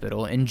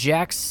hospital, and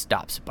Jax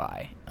stops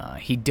by.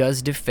 He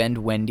does defend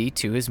Wendy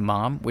to his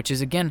mom, which is,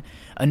 again,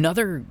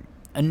 another,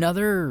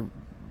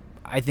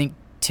 I think,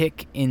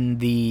 tick in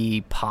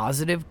the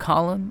positive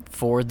column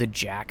for the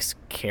Jax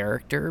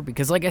character.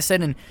 Because, like I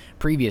said in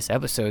previous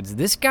episodes,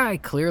 this guy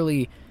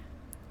clearly...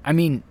 I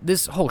mean,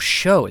 this whole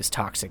show is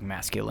toxic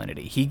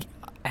masculinity. He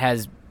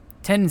has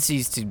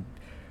tendencies to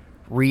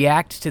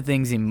react to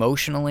things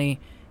emotionally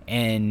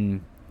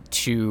and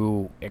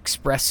to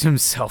express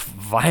himself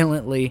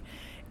violently,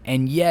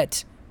 and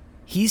yet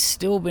he's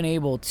still been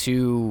able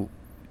to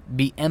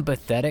be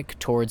empathetic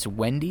towards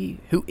Wendy,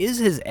 who is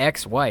his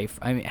ex-wife.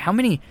 I mean, how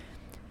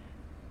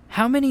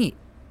many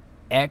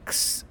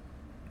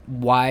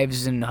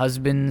ex-wives and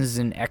husbands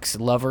and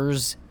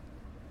ex-lovers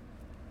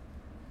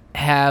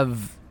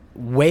have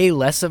way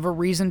less of a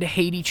reason to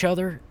hate each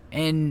other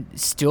and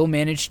still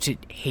manage to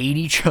hate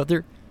each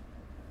other?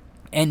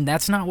 And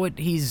that's not what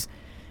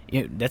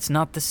that's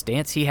not the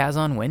stance he has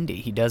on Wendy.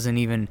 He doesn't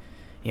even,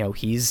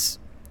 he's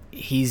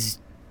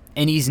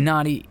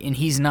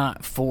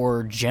not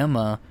for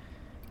Gemma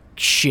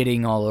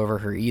shitting all over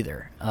her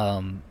either.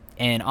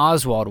 And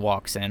Oswald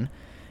walks in,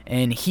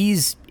 and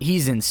he's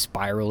in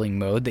spiraling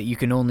mode that you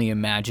can only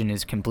imagine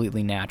is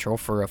completely natural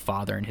for a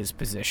father in his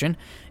position.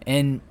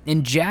 And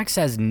Jax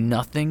has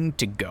nothing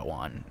to go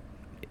on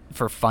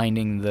for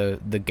finding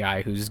the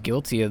guy who's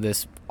guilty of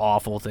this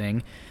awful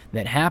thing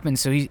that happened.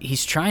 So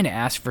he's trying to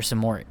ask for some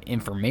more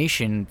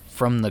information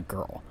from the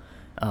girl.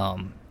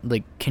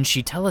 Can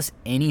she tell us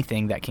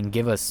anything that can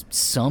give us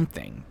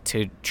something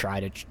to try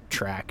to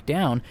track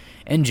down?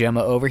 And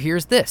Gemma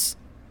overhears this,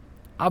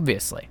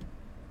 obviously.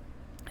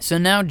 So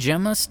now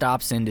Gemma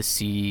stops in to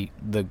see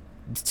the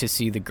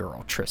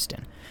girl,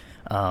 Tristan.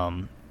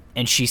 And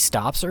she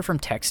stops her from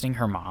texting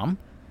her mom.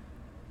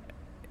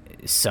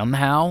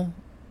 Somehow,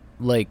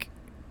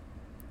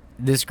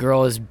 this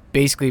girl has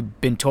basically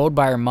been told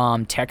by her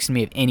mom, text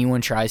me if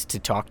anyone tries to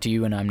talk to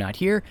you and I'm not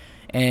here.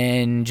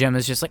 And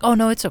Gemma's just like, oh,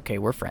 no, it's okay.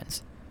 We're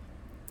friends.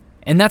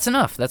 And that's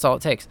enough. That's all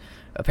it takes,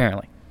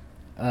 apparently.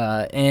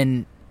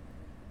 And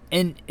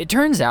it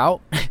turns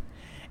out,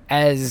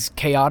 as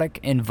chaotic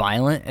and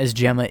violent as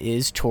Gemma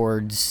is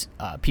towards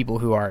people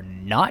who are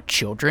not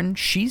children,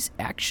 she's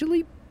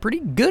actually pretty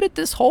good at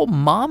this whole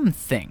mom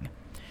thing.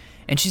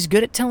 And she's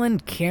good at telling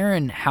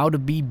Karen how to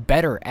be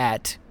better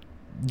at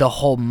the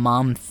whole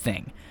mom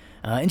thing.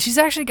 And she's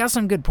actually got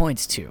some good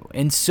points too.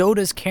 And so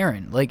does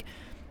Karen.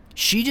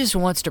 She just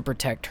wants to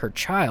protect her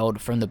child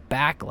from the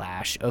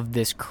backlash of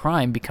this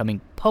crime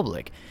becoming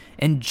public.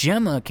 And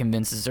Gemma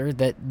convinces her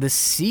that the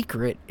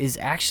secret is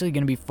actually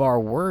going to be far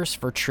worse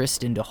for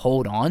Tristan to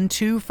hold on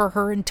to for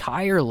her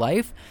entire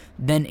life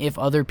than if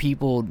other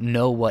people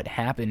know what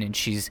happened and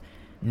she's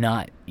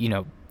not,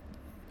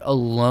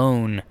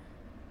 alone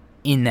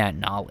in that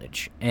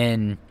knowledge.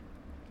 And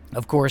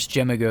of course,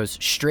 Gemma goes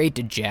straight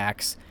to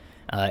Jax.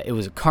 It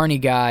was a carny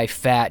guy,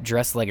 fat,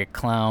 dressed like a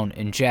clown,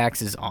 and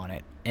Jax is on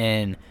it.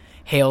 And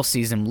Hale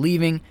sees him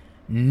leaving,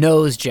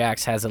 knows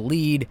Jax has a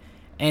lead,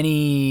 and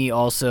he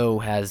also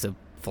has a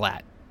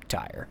flat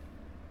tire,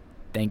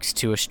 thanks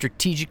to a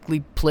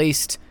strategically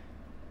placed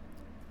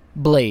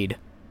blade.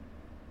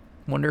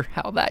 Wonder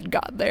how that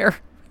got there.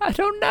 I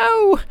don't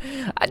know,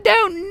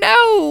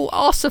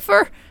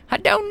 Ossifer. I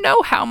don't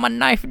know how my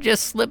knife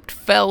just slipped,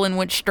 fell, and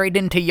went straight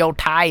into your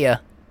tire.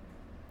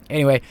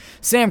 Anyway,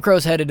 Sam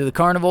Crow's headed to the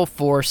carnival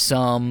for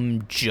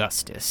some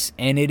justice,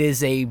 and it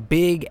is a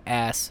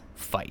big-ass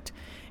fight.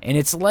 And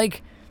it's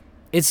like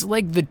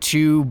the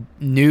two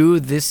knew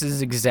this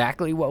is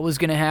exactly what was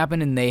going to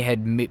happen, and they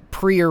had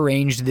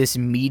prearranged this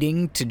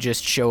meeting to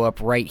just show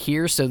up right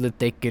here so that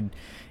they could,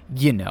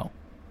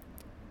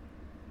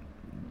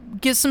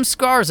 get some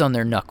scars on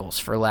their knuckles,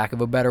 for lack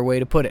of a better way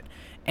to put it.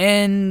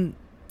 And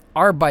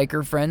our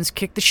biker friends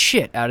kick the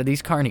shit out of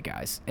these carny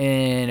guys.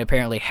 And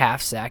apparently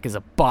Half-Sack is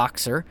a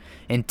boxer,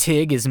 and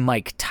Tig is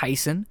Mike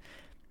Tyson.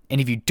 And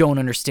if you don't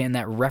understand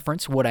that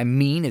reference, what I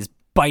mean is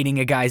biting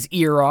a guy's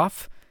ear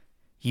off.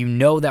 You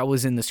know that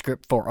was in the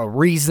script for a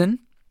reason.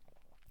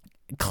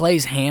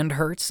 Clay's hand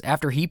hurts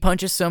after he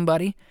punches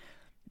somebody.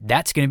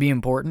 That's going to be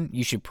important.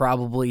 You should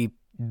probably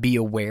be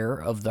aware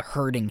of the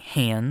hurting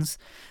hands.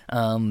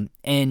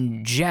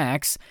 And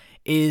Jax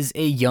is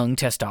a young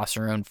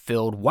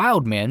testosterone-filled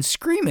wild man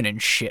screaming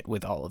and shit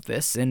with all of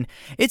this, and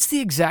it's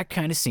the exact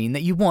kind of scene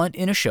that you want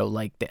in a show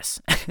like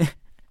this.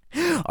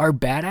 Our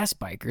badass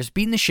bikers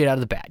beating the shit out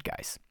of the bad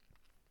guys.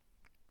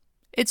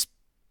 It's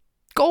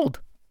gold.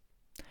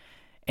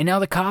 And now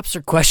the cops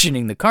are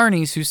questioning the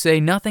carnies, who say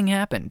nothing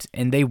happened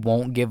and they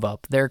won't give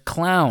up their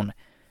clown.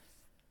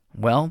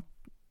 Well,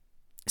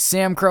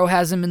 Sam Crow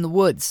has him in the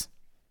woods,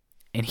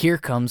 and here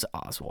comes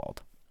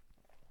Oswald.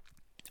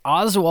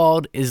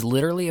 Oswald is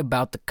literally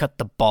about to cut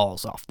the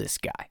balls off this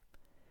guy.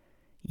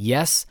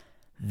 Yes,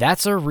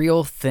 that's a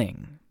real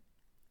thing.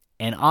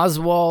 And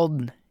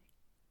Oswald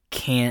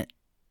can't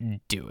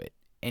do it.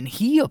 And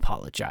he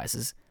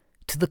apologizes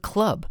to the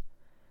club.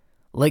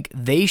 Like,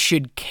 they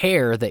should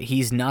care that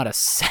he's not a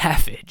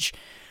savage.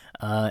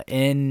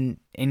 And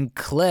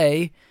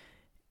Clay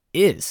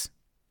is.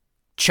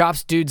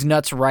 Chops dude's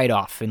nuts right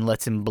off and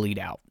lets him bleed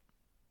out.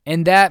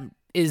 And that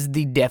is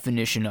the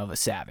definition of a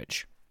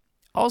savage.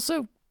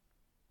 Also,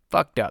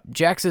 fucked up.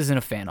 Jax isn't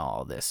a fan of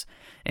all this.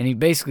 And he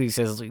basically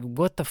says,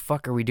 what the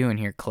fuck are we doing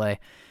here, Clay?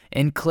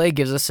 And Clay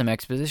gives us some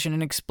exposition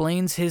and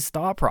explains his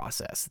thought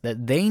process,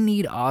 that they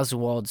need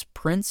Oswald's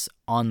prints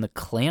on the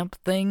clamp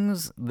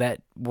things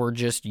that were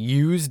just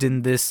used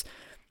in this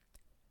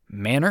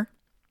manner,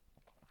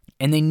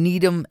 and they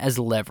need them as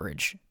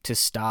leverage to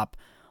stop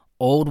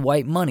old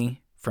white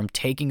money from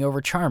taking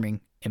over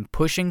Charming and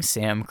pushing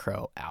Sam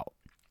Crow out.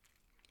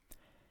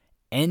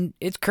 And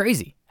it's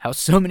crazy how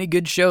so many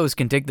good shows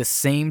can take the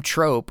same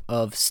trope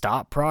of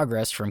stop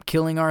progress from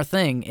killing our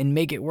thing and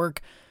make it work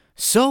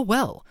so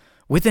well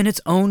within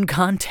its own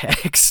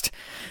context.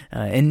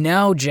 And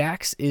now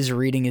Jax is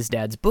reading his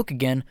dad's book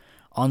again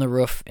on the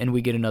roof, and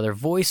we get another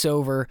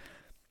voiceover,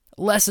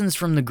 Lessons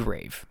from the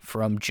Grave,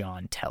 from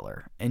John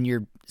Teller. And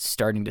you're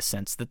starting to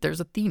sense that there's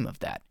a theme of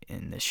that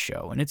in this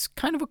show, and it's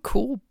kind of a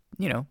cool,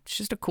 it's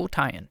just a cool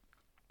tie-in.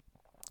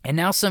 And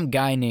now some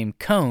guy named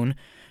Cone,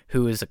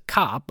 who is a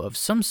cop of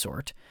some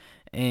sort,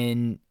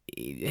 and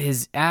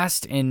has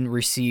asked and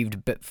received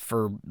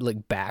for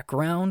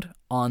background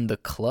on the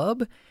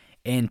club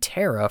and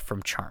Tara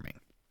from Charming.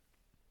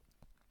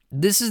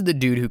 This is the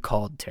dude who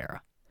called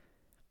Tara.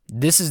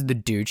 This is the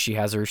dude she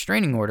has a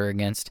restraining order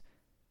against.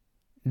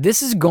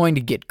 This is going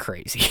to get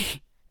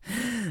crazy.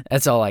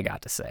 That's all I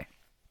got to say.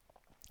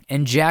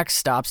 And Jack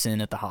stops in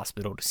at the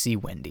hospital to see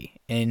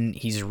Wendy, and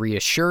he's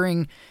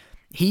reassuring.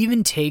 He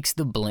even takes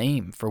the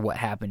blame for what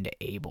happened to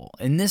Abel.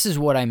 And this is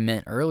what I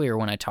meant earlier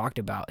when I talked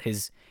about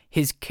his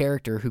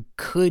character, who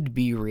could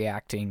be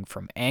reacting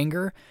from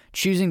anger,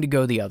 choosing to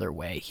go the other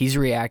way. He's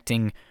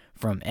reacting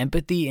from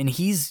empathy, and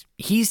he's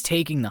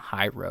taking the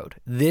high road.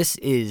 This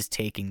is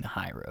taking the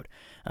high road.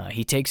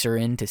 He takes her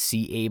in to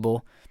see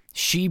Abel.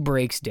 She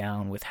breaks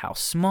down with how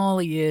small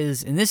he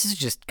is, and this is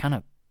just kind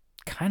of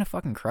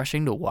fucking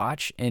crushing to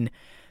watch, and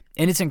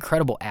it's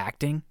incredible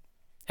acting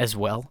as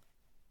well.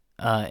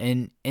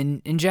 And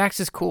Jax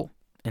is cool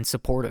and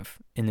supportive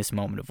in this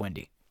moment of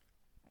Wendy.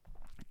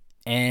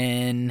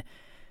 And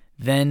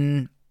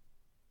then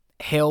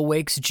Hale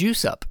wakes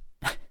Juice up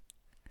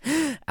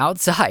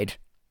outside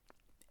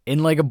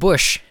in a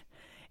bush,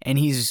 and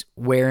he's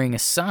wearing a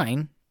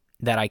sign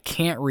that I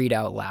can't read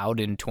out loud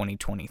in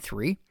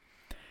 2023,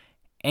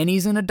 and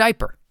he's in a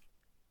diaper,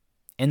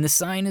 and the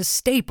sign is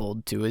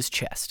stapled to his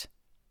chest.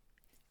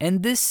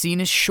 And this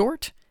scene is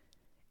short,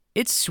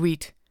 it's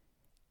sweet,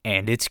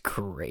 and it's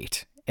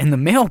great. And the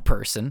male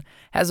person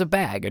has a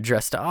bag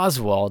addressed to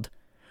Oswald,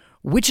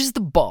 which is the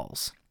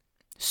balls.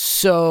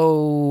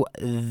 So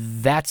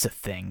that's a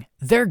thing.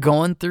 They're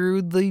going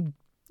through the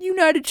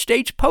United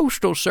States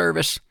Postal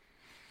Service.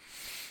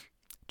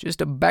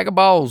 Just a bag of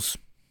balls.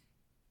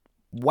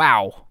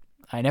 Wow.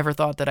 I never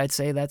thought that I'd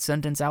say that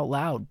sentence out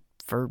loud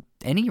for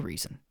any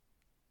reason.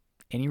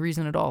 Any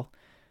reason at all.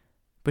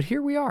 But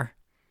here we are.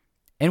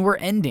 And we're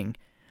ending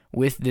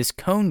with this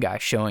Cone guy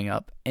showing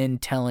up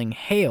and telling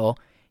Hale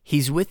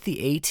he's with the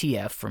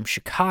ATF from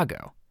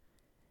Chicago.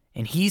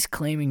 And he's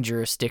claiming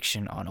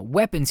jurisdiction on a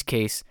weapons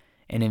case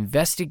and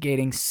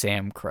investigating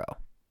Sam Crow.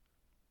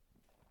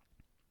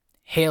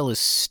 Hale is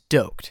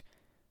stoked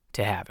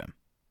to have him.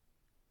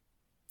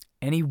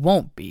 And he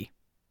won't be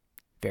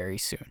very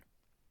soon.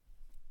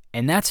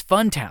 And that's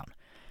Funtown.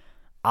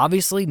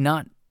 Obviously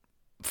not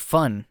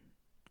fun,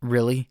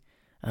 really,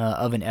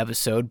 of an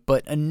episode,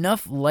 but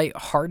enough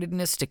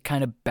lightheartedness to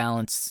kind of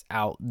balance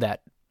out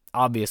that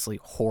obviously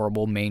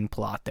horrible main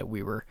plot that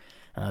we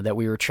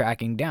were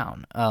tracking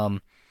down.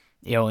 And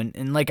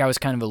like I was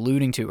kind of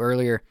alluding to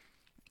earlier,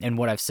 and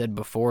what I've said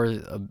before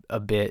a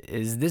bit,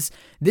 is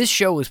this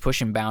show was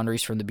pushing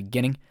boundaries from the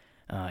beginning.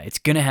 It's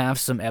gonna have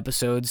some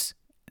episodes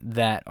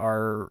that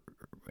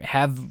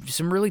have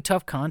some really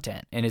tough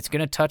content, and it's going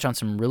to touch on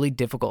some really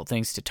difficult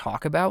things to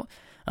talk about,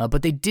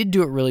 but they did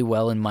do it really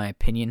well, in my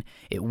opinion.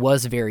 It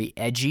was very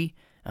edgy.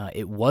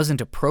 It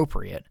wasn't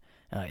appropriate.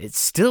 It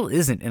still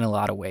isn't in a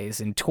lot of ways,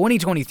 and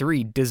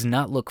 2023 does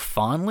not look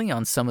fondly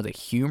on some of the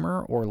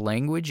humor or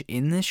language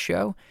in this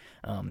show,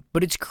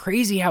 but it's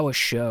crazy how a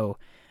show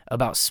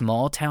about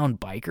small town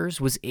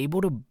bikers was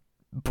able to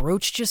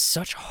broach just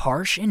such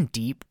harsh and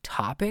deep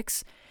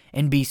topics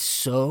and be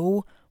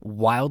so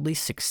wildly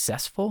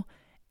successful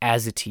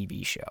as a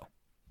TV show.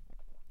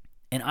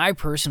 And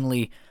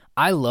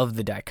I love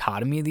the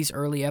dichotomy of these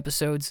early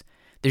episodes.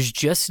 There's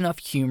just enough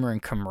humor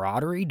and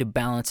camaraderie to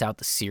balance out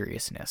the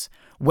seriousness,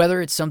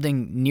 whether it's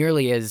something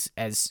nearly as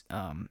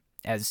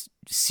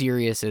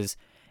serious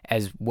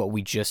as what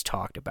we just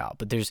talked about.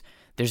 But there's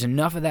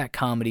enough of that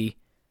comedy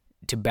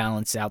to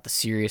balance out the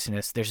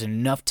seriousness. There's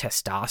enough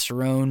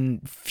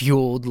testosterone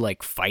fueled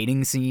like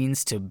fighting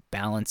scenes to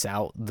balance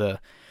out the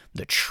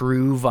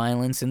true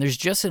violence, and there's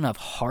just enough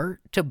heart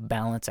to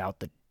balance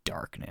out the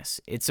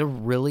darkness. It's a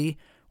really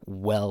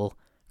well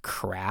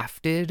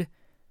crafted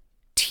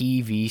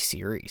TV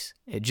series.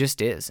 It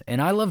just is.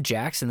 And I love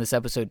Jax in this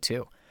episode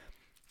too.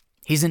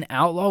 He's an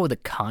outlaw with a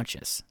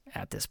conscience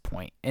at this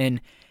point,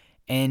 and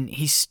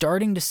he's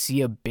starting to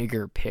see a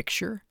bigger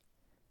picture.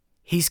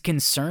 He's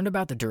concerned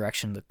about the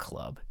direction of the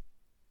club.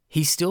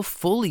 He's still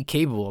fully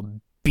capable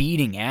of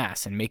beating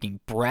ass and making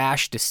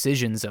brash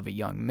decisions of a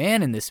young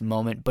man in this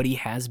moment, but he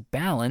has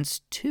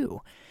balance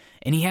too.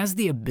 And he has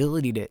the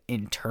ability to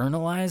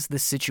internalize the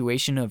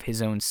situation of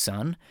his own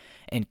son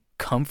and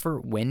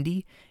comfort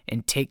Wendy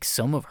and take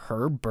some of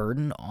her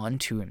burden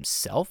onto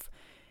himself.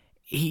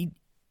 He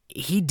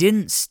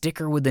didn't stick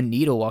her with a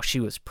needle while she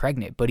was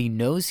pregnant, but he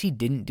knows he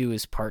didn't do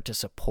his part to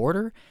support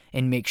her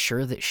and make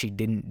sure that she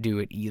didn't do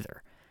it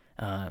either.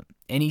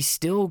 And he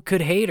still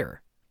could hate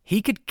her.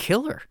 He could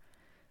kill her.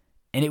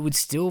 And it would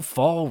still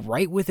fall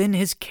right within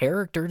his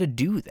character to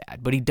do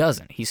that. But he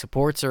doesn't. He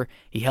supports her.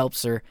 He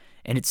helps her.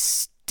 And it's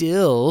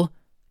still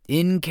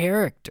in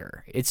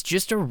character. It's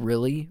just a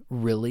really,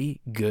 really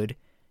good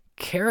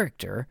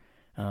character,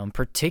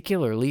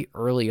 particularly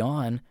early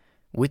on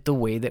with the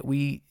way that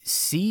we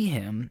see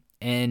him.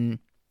 And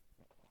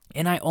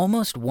I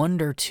almost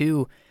wonder,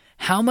 too,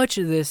 how much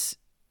of this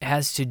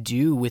has to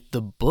do with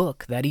the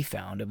book that he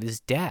found of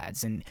his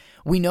dad's. And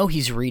we know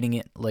he's reading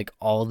it like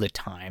all the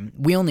time.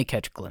 We only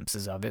catch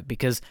glimpses of it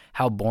because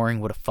how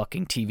boring would a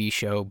fucking TV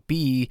show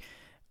be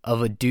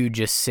of a dude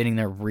just sitting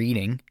there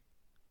reading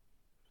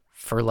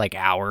for like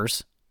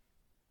hours?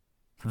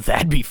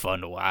 That'd be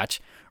fun to watch.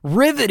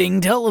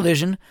 Riveting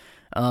television.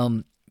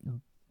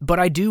 But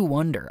I do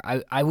wonder.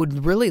 I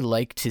would really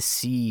like to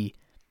see.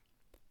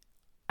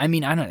 I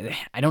mean,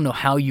 I don't know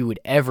how you would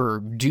ever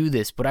do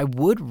this, but I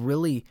would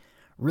really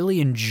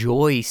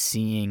enjoy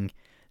seeing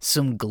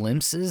some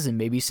glimpses and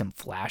maybe some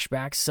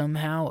flashbacks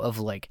somehow of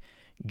like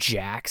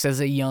Jax as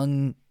a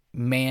young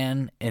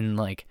man and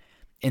like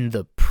in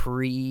the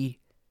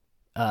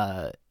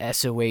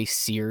SOA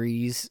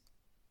series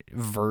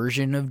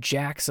version of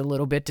Jax a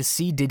little bit to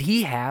see did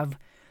he have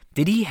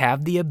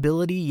the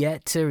ability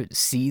yet to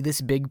see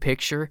this big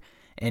picture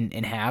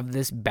and have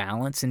this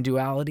balance and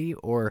duality,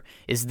 or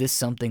is this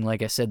something,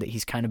 like I said, that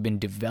he's kind of been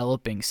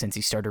developing since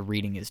he started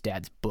reading his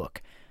dad's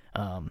book?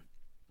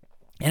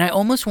 And I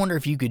almost wonder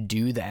if you could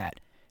do that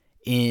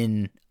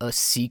in a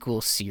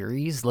sequel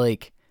series.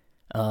 Like,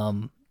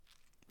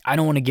 I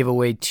don't want to give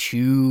away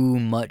too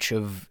much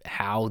of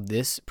how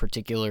this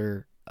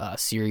particular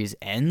series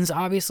ends,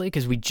 obviously,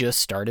 because we just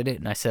started it,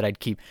 and I said there's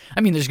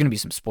going to be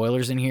some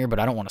spoilers in here, but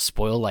I don't want to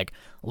spoil, like,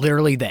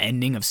 literally the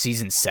ending of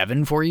Season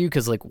 7 for you,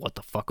 because, like, what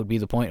the fuck would be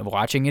the point of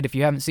watching it if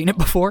you haven't seen it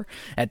before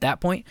at that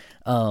point,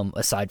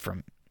 aside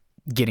from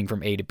getting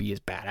from A to B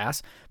is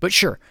badass. But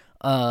sure.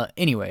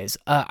 Anyways,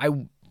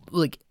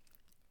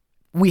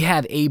 we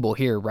have Abel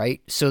here,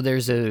 right? So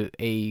there's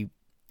a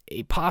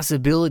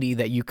possibility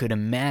that you could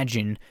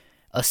imagine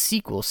a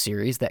sequel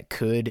series that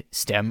could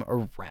stem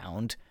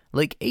around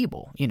like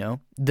Abel,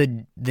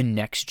 the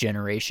next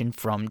generation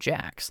from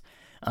Jax.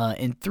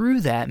 And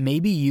through that,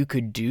 maybe you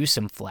could do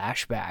some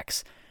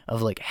flashbacks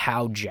of like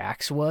how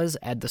Jax was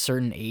at the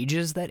certain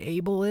ages that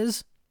Abel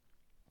is,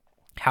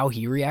 how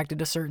he reacted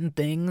to certain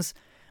things.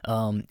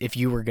 If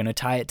you were going to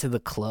tie it to the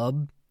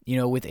club,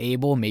 with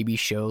Abel, maybe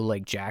show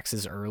like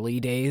Jax's early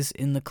days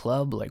in the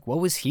club. Like, what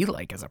was he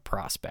like as a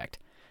prospect?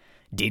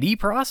 Did he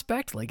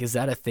prospect? Like, is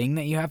that a thing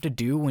that you have to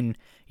do when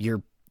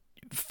your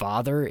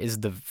father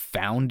is the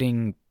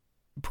founding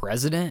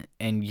president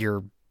and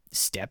your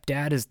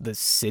stepdad is the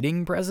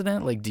sitting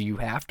president? Like, do you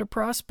have to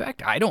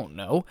prospect? I don't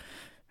know.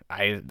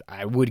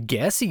 I would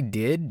guess he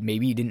did.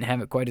 Maybe he didn't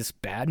have it quite as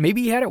bad.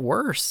 Maybe he had it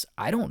worse.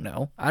 I don't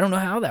know. I don't know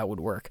how that would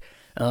work.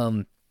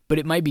 But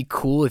it might be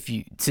cool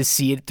to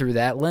see it through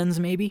that lens,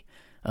 maybe.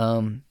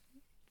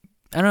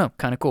 I don't know,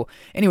 kind of cool.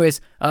 Anyways,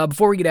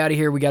 before we get out of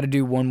here, we got to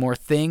do one more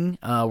thing.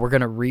 We're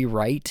going to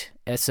rewrite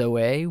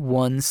SOA,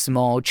 one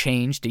small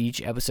change to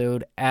each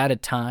episode at a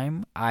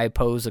time. I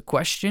pose a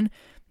question.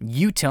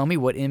 You tell me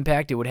what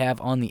impact it would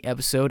have on the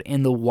episode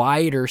and the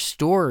wider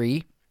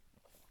story.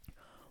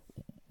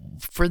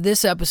 For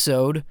this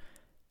episode,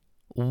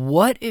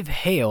 what if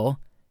Hale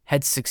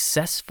had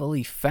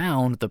successfully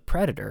found the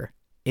predator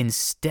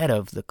instead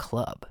of the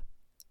club?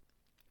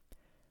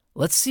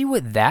 Let's see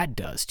what that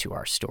does to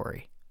our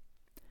story.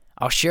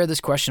 I'll share this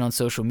question on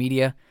social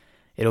media.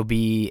 It'll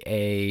be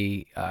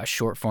a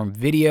short form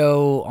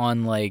video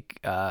on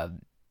like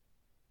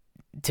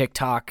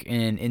TikTok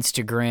and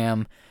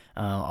Instagram.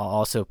 I'll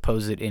also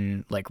post it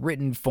in like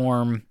written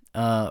form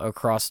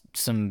across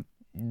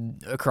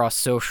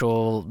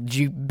social,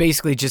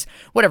 basically just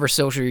whatever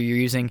social you're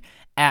using.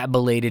 At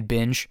Belated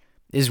Binge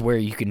is where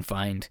you can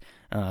find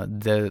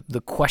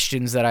the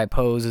questions that I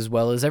pose, as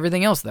well as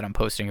everything else that I'm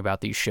posting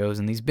about these shows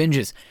and these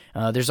binges.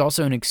 There's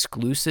also an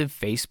exclusive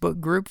Facebook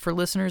group for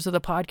listeners of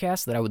the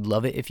podcast that I would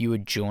love it if you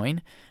would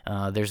join.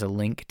 There's a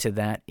link to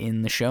that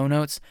in the show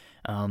notes.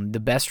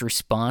 The best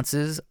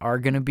responses are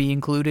going to be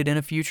included in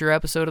a future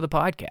episode of the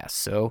podcast,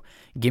 so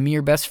give me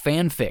your best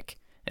fanfic,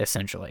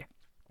 essentially.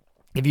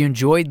 If you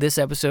enjoyed this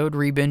episode,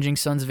 Rebinging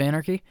Sons of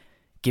Anarchy,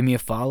 give me a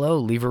follow,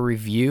 leave a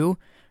review,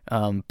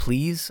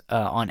 please,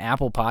 on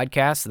Apple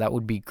Podcasts. That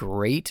would be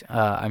great.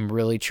 I'm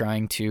really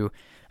trying to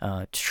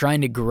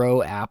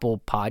grow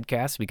Apple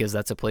Podcasts, because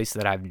that's a place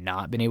that I've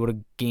not been able to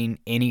gain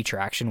any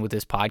traction with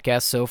this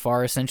podcast so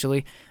far,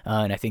 essentially.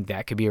 And I think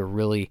that could be a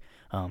really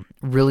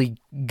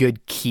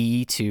good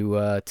key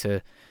to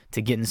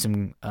getting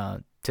some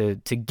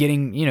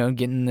getting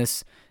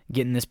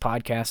this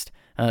podcast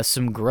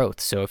some growth.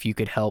 So if you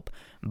could help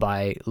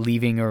by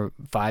leaving a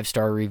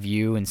 5-star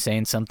review and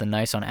saying something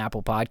nice on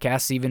Apple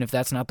Podcasts, even if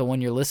that's not the one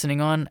you're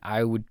listening on,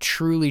 I would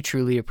truly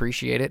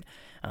appreciate it.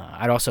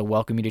 I'd also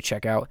welcome you to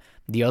check out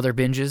the other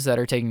binges that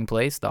are taking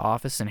place, The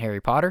Office and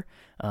Harry Potter.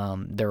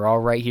 They're all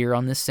right here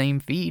on this same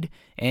feed,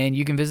 and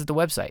you can visit the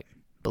website,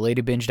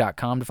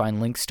 belatedbinge.com, to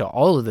find links to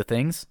all of the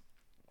things,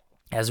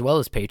 as well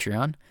as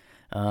Patreon.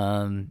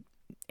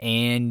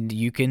 And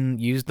you can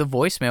use the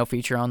voicemail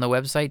feature on the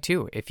website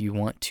too if you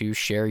want to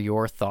share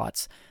your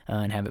thoughts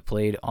and have it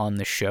played on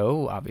the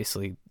show.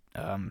 Obviously,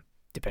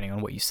 depending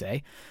on what you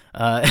say,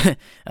 there's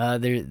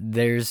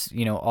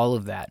all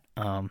of that.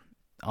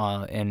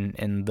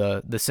 And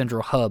the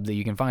central hub that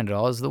you can find it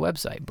all is the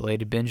website,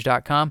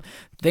 belatedbinge.com.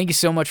 Thank you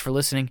so much for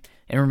listening,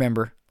 and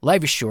remember,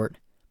 life is short.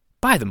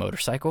 Buy the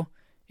motorcycle,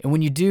 and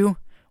when you do,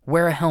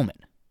 wear a helmet.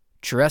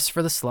 Dress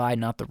for the slide,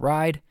 not the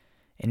ride,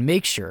 and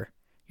make sure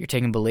you're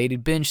taking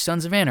Belated Binge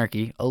Sons of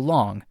Anarchy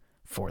along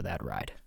for that ride.